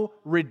no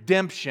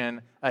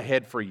redemption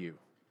ahead for you.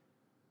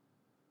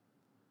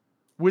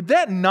 Would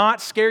that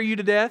not scare you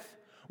to death?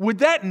 Would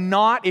that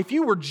not, if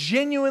you were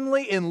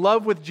genuinely in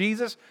love with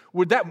Jesus,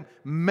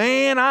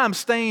 I'm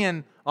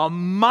staying a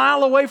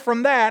mile away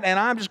from that and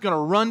I'm just going to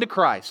run to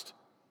Christ.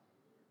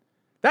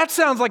 That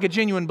sounds like a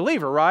genuine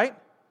believer, right?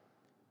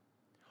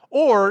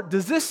 Or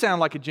does this sound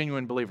like a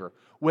genuine believer?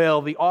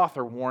 well, the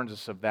author warns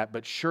us of that,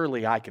 but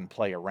surely I can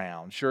play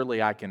around.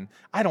 Surely I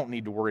don't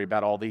need to worry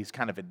about all these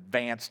kind of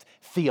advanced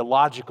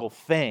theological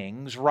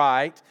things,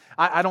 right?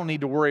 I don't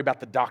need to worry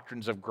about the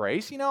doctrines of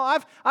grace.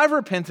 I've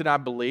repented,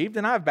 I've believed,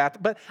 and I've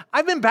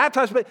been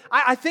baptized, but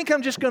I think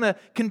I'm just going to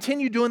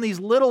continue doing these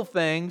little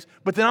things,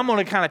 but then I'm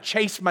going to kind of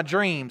chase my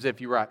dreams,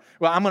 if you're right.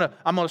 Well, I'm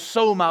going to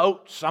sow my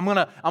oats. I'm going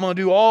to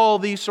do all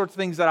these sorts of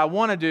things that I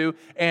want to do,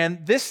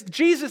 and this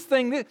Jesus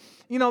thing,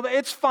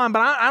 it's fun,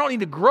 but I don't need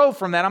to grow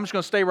from that. I'm just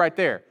going to stay right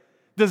there.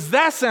 Does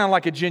that sound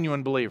like a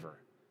genuine believer?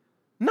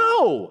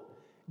 No.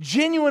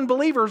 Genuine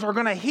believers are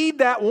going to heed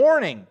that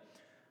warning.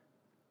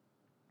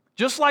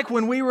 Just like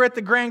when we were at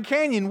the Grand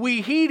Canyon,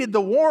 we heeded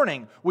the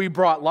warning. We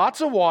brought lots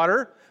of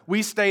water.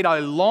 We stayed a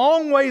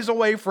long ways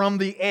away from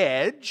the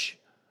edge.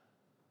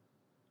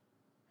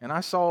 And I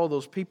saw all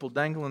those people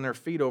dangling their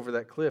feet over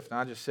that cliff, and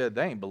I just said,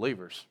 they ain't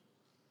believers.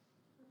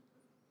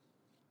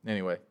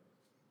 Anyway.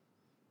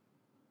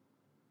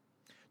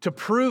 To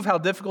prove how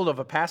difficult of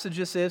a passage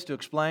this is to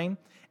explain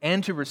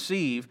and to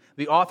receive,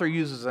 the author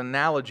uses an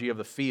analogy of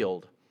the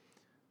field.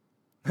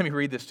 Let me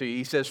read this to you.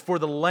 He says, "For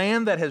the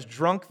land that has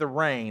drunk the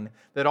rain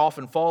that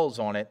often falls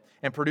on it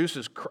and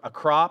produces a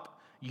crop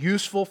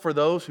useful for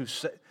those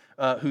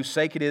whose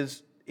sake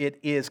it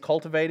is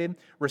cultivated,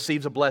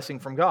 receives a blessing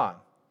from God.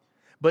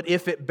 But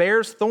if it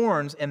bears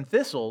thorns and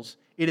thistles,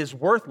 it is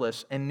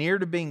worthless and near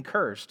to being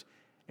cursed,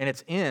 and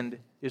its end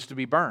is to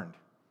be burned."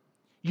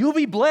 You'll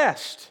be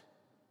blessed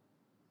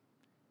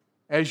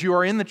as you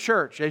are in the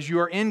church, as you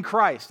are in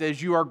Christ,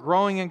 as you are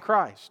growing in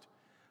Christ.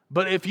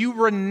 But if you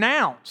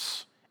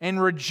renounce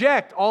and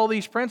reject all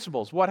these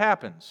principles, what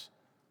happens?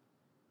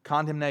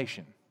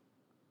 Condemnation.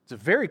 It's a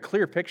very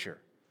clear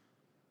picture.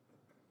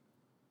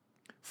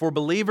 For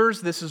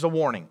believers, this is a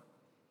warning.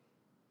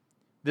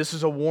 This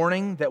is a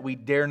warning that we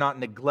dare not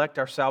neglect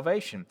our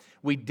salvation.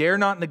 We dare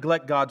not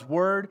neglect God's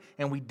Word,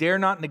 and we dare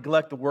not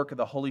neglect the work of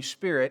the Holy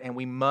Spirit, and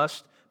we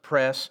must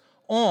press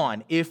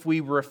on. If we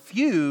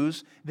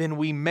refuse, then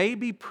we may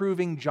be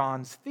proving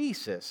John's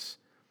thesis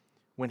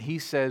when he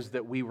says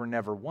that we were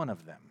never one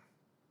of them.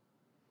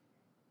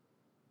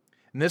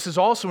 And this is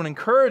also an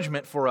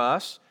encouragement for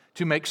us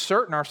to make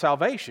certain our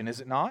salvation,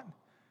 is it not?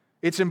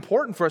 It's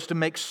important for us to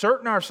make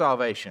certain our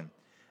salvation,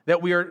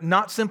 that we are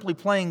not simply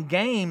playing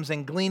games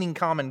and gleaning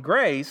common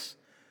grace,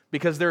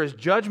 because there is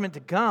judgment to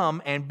come,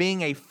 and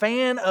being a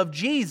fan of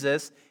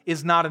Jesus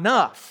is not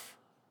enough.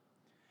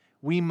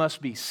 We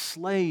must be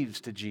slaves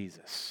to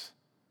Jesus,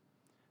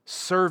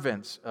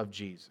 servants of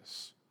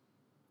Jesus.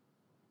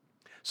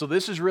 So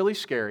this is really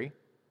scary.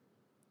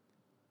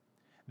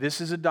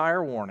 This is a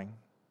dire warning.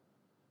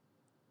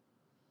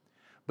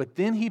 But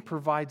then he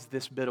provides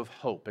this bit of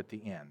hope at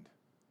the end.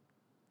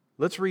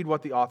 Let's read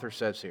what the author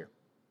says here.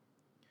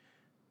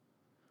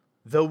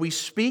 "Though we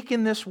speak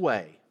in this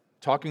way,"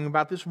 talking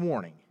about this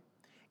warning,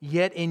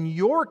 "yet in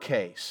your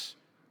case,"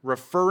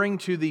 referring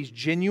to these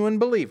genuine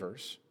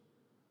believers,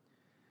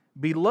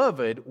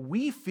 "beloved,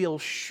 we feel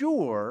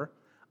sure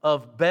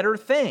of better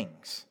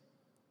things,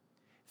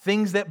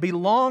 things that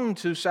belong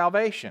to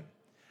salvation."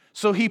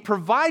 So he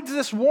provides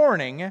this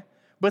warning,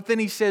 but then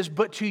he says,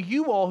 but to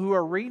you all who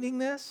are reading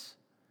this,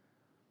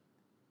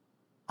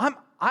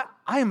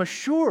 I am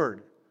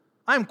assured,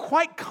 I am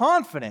quite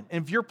confident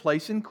of your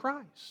place in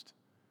Christ.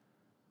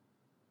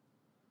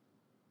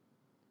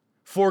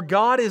 "For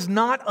God is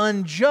not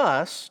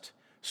unjust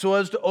so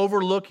as to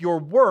overlook your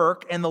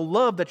work and the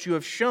love that you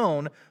have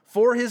shown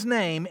for His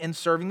name in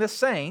serving the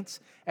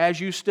saints, as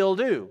you still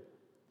do."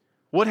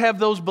 What have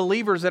those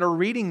believers that are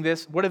reading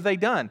this, what have they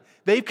done?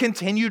 They've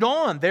continued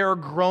on. They are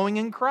growing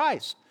in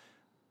Christ.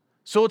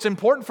 So it's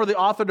important for the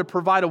author to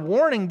provide a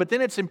warning, but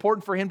then it's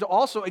important for him to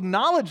also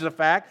acknowledge the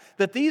fact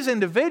that these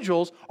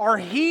individuals are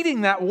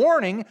heeding that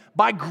warning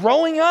by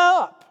growing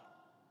up.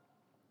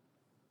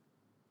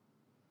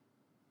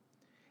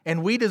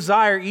 "And we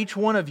desire each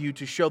one of you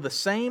to show the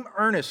same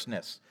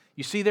earnestness."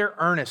 You see their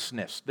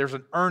earnestness. There's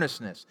an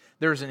earnestness.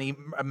 There's it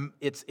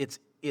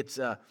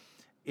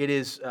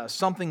is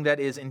something that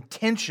is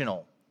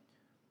intentional.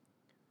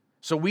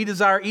 "So we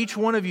desire each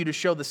one of you to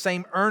show the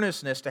same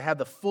earnestness, to have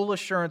the full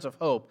assurance of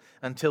hope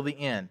until the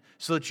end,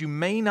 so that you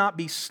may not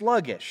be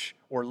sluggish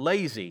or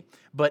lazy,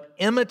 but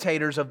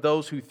imitators of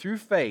those who through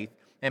faith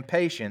and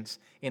patience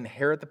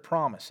inherit the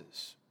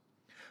promises."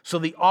 So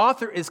the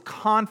author is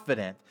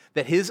confident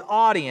that his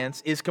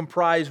audience is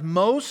comprised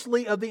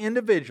mostly of the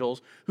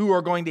individuals who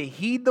are going to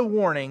heed the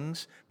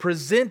warnings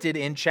presented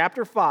in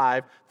chapter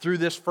 5 through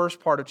this first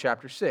part of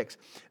chapter 6.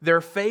 Their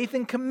faith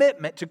and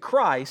commitment to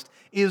Christ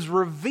is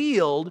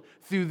revealed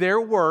through their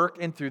work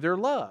and through their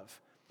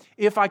love.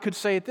 If I could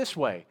say it this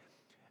way,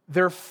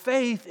 their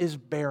faith is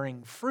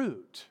bearing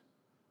fruit.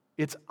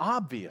 It's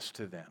obvious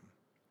to them.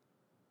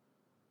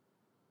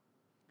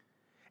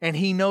 And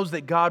he knows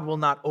that God will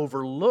not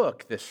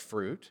overlook this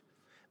fruit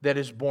that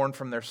is born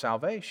from their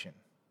salvation.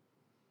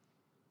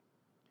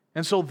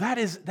 And so that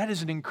is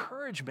an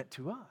encouragement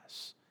to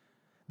us,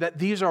 that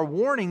these are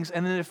warnings,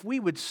 and that if we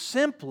would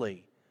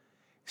simply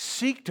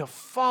seek to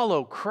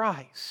follow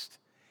Christ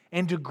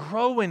and to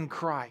grow in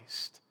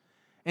Christ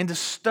and to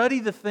study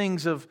the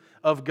things of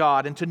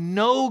God and to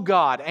know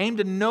God, aim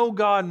to know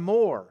God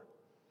more.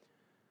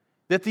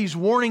 That these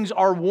warnings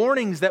are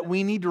warnings that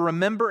we need to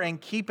remember and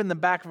keep in the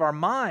back of our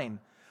mind,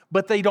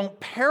 but they don't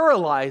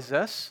paralyze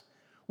us.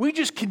 We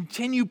just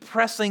continue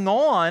pressing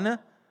on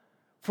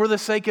for the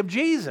sake of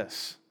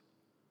Jesus.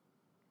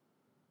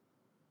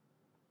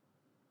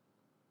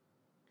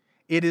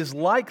 It is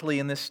likely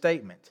in this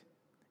statement,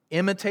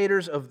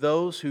 imitators of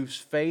those whose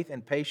faith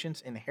and patience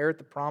inherit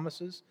the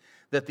promises,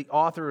 that the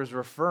author is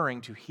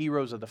referring to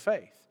heroes of the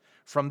faith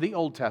from the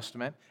Old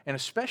Testament, and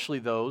especially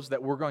those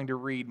that we're going to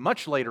read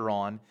much later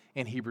on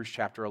in Hebrews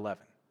chapter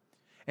 11.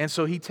 And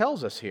so he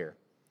tells us here,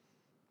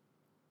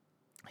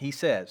 he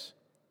says,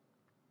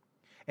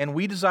 "And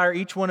we desire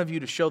each one of you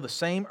to show the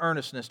same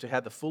earnestness to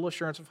have the full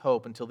assurance of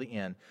hope until the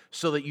end,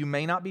 so that you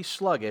may not be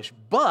sluggish,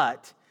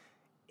 but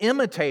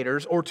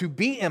imitators, or to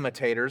be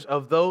imitators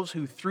of those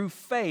who through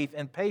faith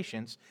and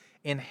patience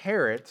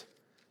inherit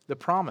the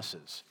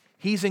promises."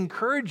 He's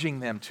encouraging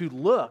them to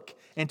look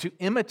and to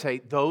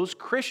imitate those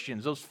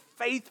Christians, those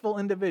faithful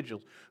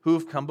individuals who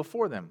have come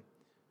before them.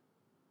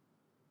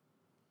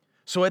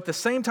 So at the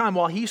same time,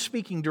 while he's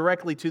speaking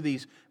directly to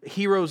these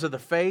heroes of the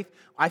faith,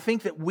 I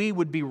think that we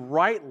would be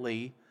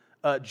rightly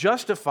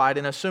justified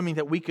in assuming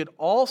that we could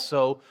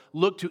also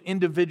look to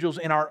individuals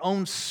in our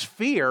own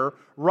sphere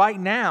right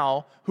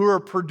now who are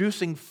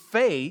producing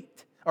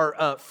faith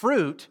or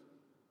fruit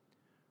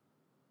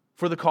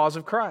for the cause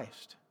of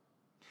Christ.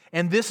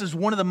 And this is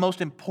one of the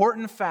most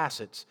important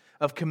facets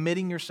of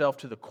committing yourself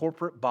to the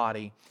corporate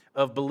body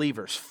of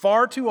believers.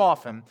 Far too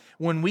often,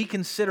 when we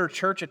consider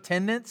church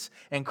attendance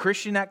and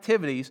Christian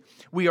activities,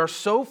 we are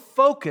so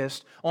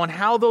focused on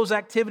how those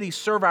activities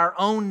serve our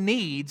own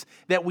needs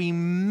that we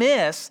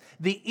miss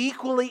the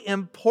equally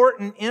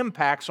important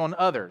impacts on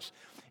others.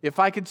 If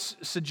I could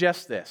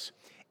suggest this,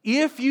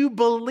 if you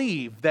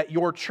believe that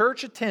your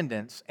church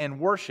attendance and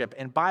worship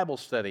and Bible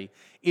study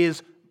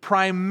is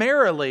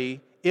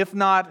primarily, if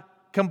not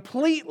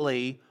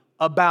completely,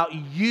 about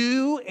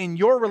you and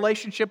your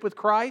relationship with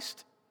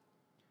Christ,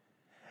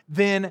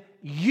 then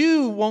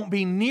you won't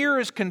be near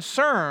as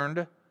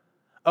concerned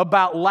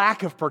about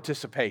lack of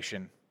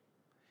participation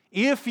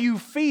if you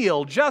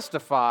feel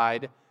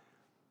justified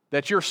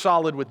that you're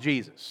solid with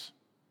Jesus.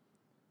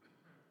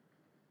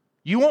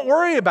 You won't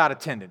worry about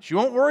attendance. You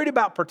won't worry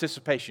about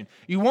participation.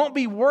 You won't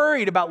be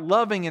worried about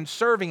loving and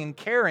serving and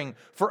caring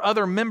for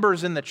other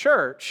members in the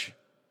church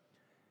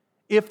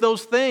if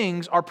those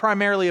things are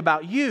primarily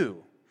about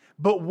you.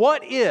 But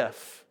what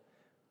if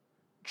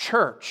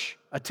church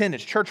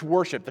attendance, church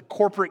worship, the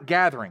corporate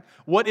gathering,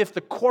 what if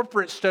the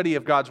corporate study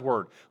of God's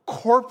Word,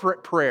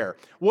 corporate prayer,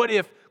 what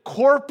if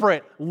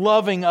corporate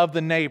loving of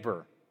the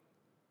neighbor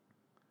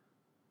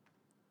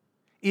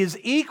is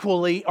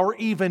equally or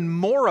even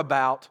more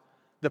about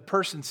the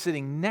person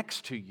sitting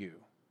next to you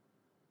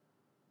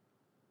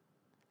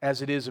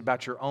as it is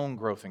about your own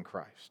growth in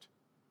Christ?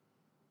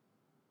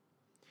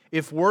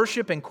 If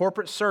worship and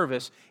corporate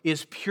service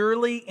is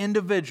purely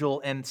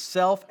individual and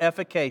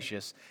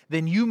self-efficacious,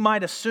 then you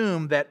might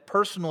assume that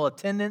personal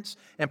attendance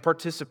and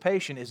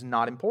participation is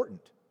not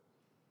important.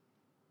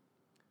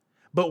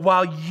 But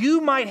while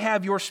you might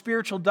have your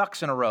spiritual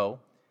ducks in a row,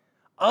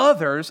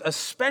 others,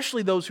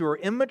 especially those who are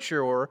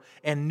immature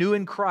and new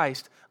in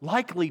Christ,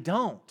 likely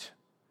don't.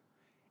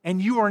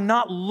 And you are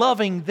not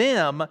loving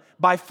them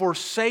by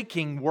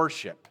forsaking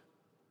worship.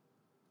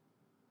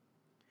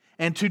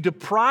 And to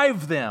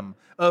deprive them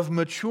of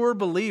mature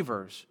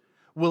believers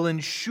will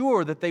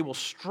ensure that they will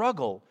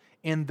struggle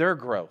in their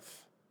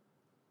growth.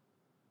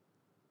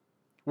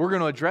 We're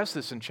going to address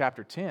this in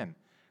chapter 10.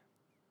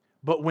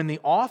 But when the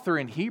author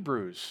in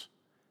Hebrews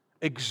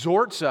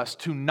exhorts us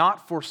to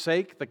not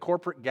forsake the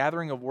corporate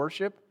gathering of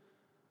worship,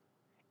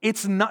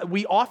 it's not.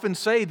 We often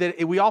say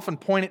that, we often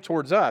point it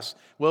towards us.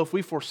 Well, if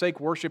we forsake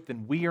worship,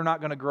 then we are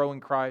not going to grow in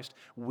Christ.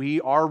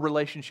 Our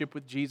relationship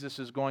with Jesus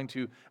is going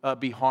to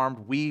be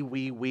harmed.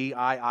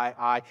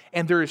 I.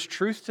 And there is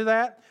truth to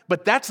that,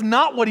 but that's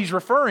not what he's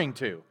referring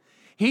to.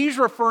 He's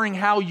referring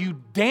how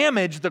you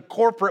damage the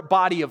corporate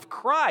body of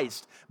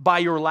Christ by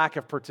your lack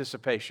of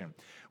participation.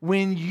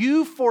 When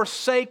you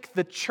forsake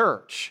the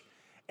church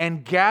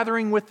and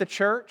gathering with the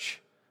church,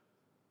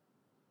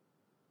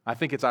 I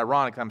think it's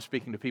ironic I'm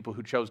speaking to people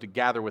who chose to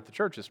gather with the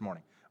church this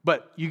morning.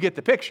 But you get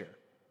the picture,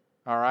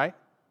 all right?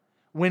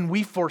 When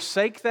we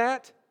forsake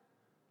that,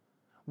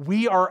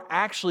 we are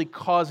actually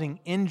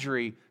causing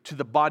injury to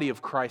the body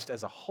of Christ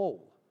as a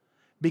whole.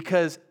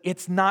 Because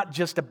it's not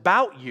just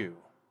about you.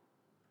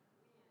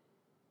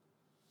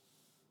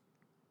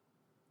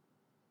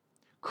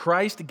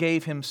 Christ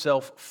gave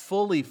himself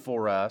fully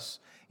for us,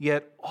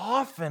 yet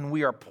often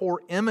we are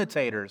poor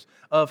imitators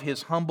of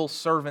his humble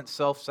servant,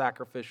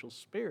 self-sacrificial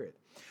spirit.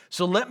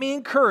 So let me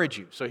encourage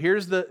you. So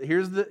here's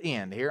the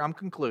end. Here I'm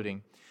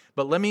concluding.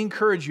 But let me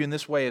encourage you in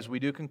this way as we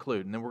do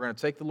conclude. And then we're going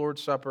to take the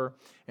Lord's Supper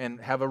and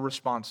have a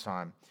response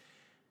time.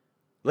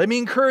 Let me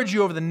encourage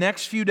you over the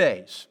next few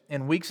days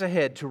and weeks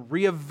ahead to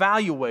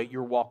reevaluate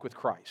your walk with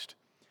Christ.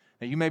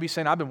 Now you may be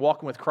saying, I've been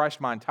walking with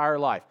Christ my entire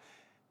life.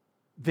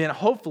 then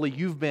hopefully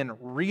you've been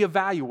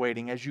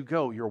reevaluating as you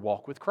go your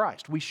walk with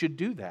Christ. We should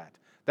do that.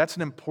 That's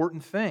an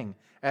important thing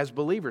as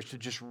believers, to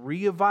just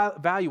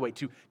reevaluate,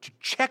 to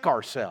check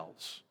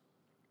ourselves.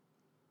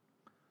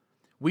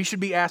 We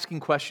should be asking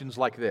questions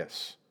like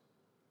this: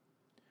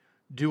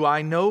 do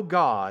I know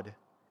God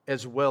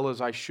as well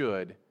as I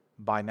should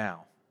by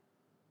now?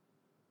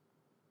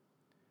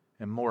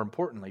 And more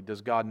importantly,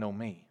 does God know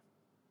me?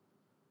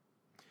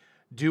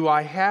 Do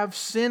I have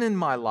sin in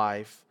my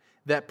life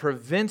that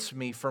prevents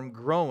me from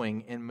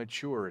growing in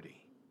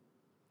maturity?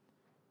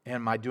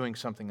 Am I doing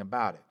something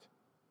about it?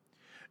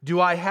 Do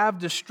I have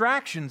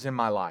distractions in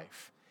my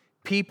life,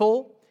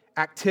 people,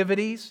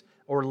 activities,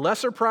 or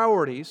lesser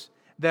priorities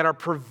that are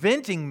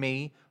preventing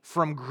me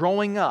from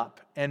growing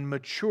up and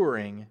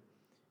maturing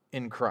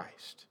in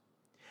Christ?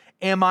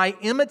 Am I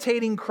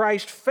imitating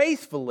Christ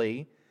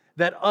faithfully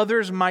that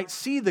others might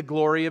see the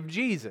glory of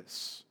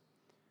Jesus?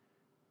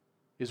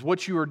 Is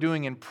what you are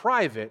doing in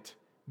private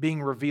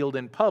being revealed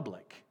in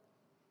public?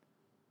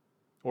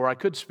 Or I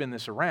could spin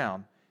this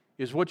around: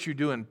 is what you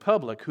do in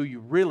public who you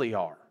really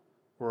are,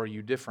 or are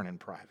you different in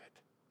private?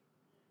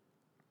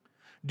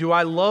 Do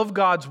I love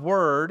God's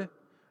Word?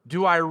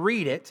 Do I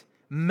read it,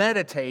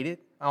 meditate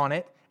on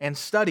it, and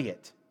study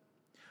it?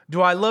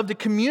 Do I love to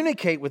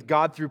communicate with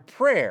God through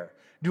prayer?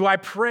 Do I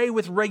pray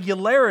with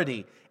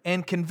regularity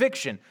and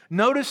conviction?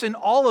 Notice in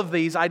all of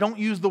these, I don't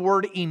use the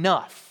word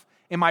enough.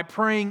 Am I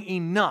praying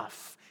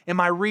enough?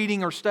 Am I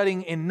reading or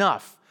studying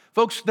enough?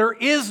 Folks, there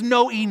is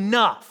no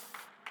enough,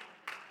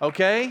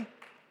 okay?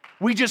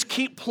 We just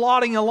keep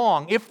plodding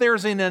along. If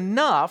there's an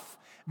enough,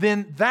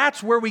 then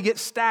that's where we get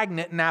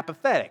stagnant and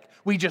apathetic.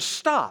 We just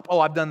stop. Oh,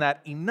 I've done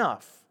that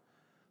enough.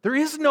 There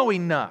is no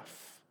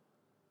enough.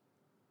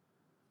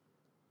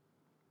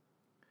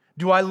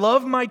 Do I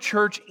love my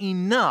church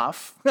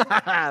enough,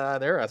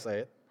 there I say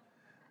it,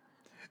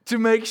 to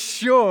make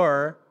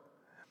sure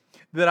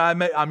that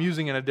I'm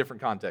using it in a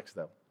different context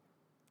though.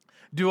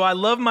 Do I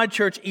love my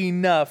church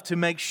enough to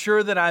make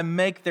sure that I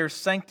make their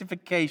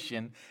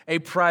sanctification a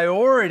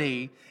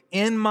priority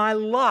in my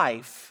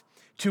life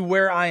to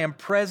where I am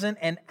present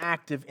and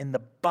active in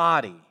the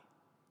body?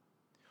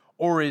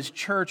 Or is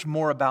church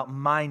more about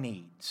my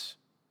needs?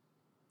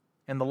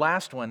 And the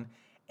last one,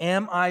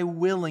 am I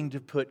willing to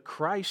put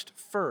Christ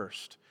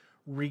first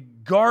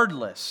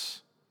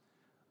regardless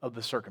of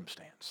the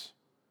circumstance?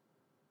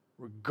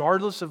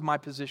 Regardless of my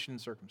position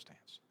and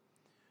circumstance.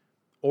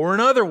 Or in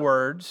other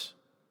words,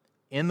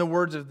 in the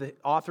words of the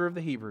author of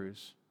the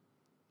Hebrews,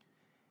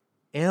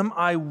 am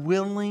I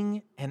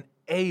willing and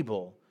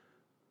able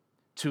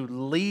to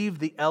leave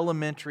the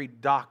elementary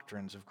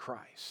doctrines of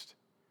Christ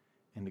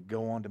and to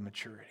go on to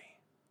maturity?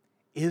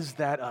 Is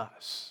that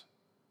us?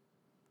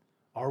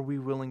 Are we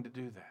willing to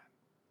do that?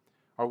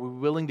 Are we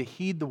willing to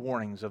heed the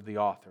warnings of the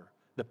author,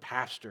 the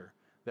pastor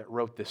that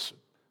wrote this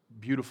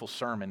beautiful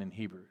sermon in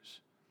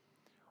Hebrews?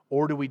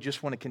 Or do we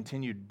just want to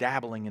continue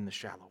dabbling in the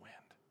shallow end?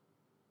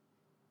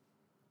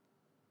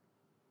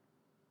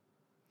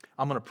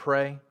 I'm going to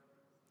pray,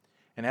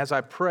 and as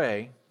I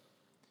pray,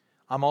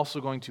 I'm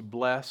also going to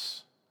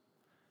bless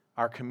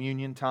our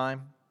communion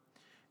time.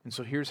 And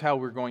so here's how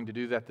we're going to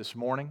do that this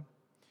morning.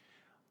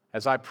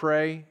 As I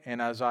pray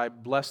and as I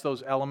bless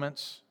those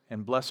elements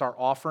and bless our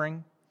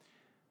offering,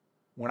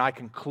 when I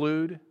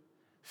conclude,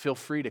 feel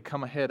free to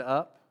come ahead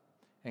up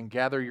and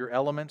gather your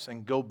elements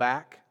and go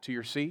back to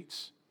your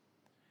seats.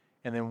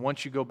 And then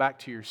once you go back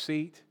to your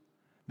seat,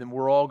 then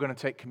we're all going to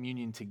take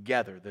communion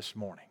together this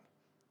morning.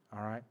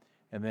 All right?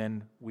 And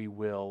then we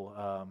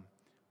will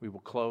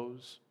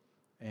close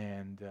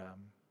and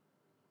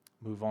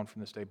move on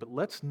from this day. But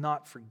let's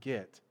not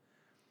forget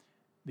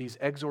these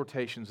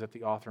exhortations that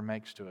the author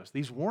makes to us.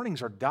 These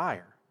warnings are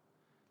dire.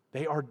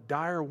 They are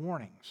dire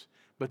warnings,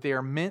 but they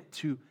are meant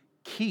to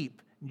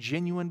keep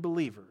genuine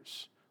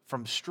believers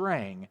from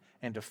straying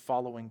and to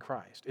following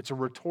Christ. It's a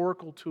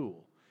rhetorical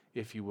tool,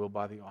 if you will,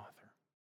 by the author.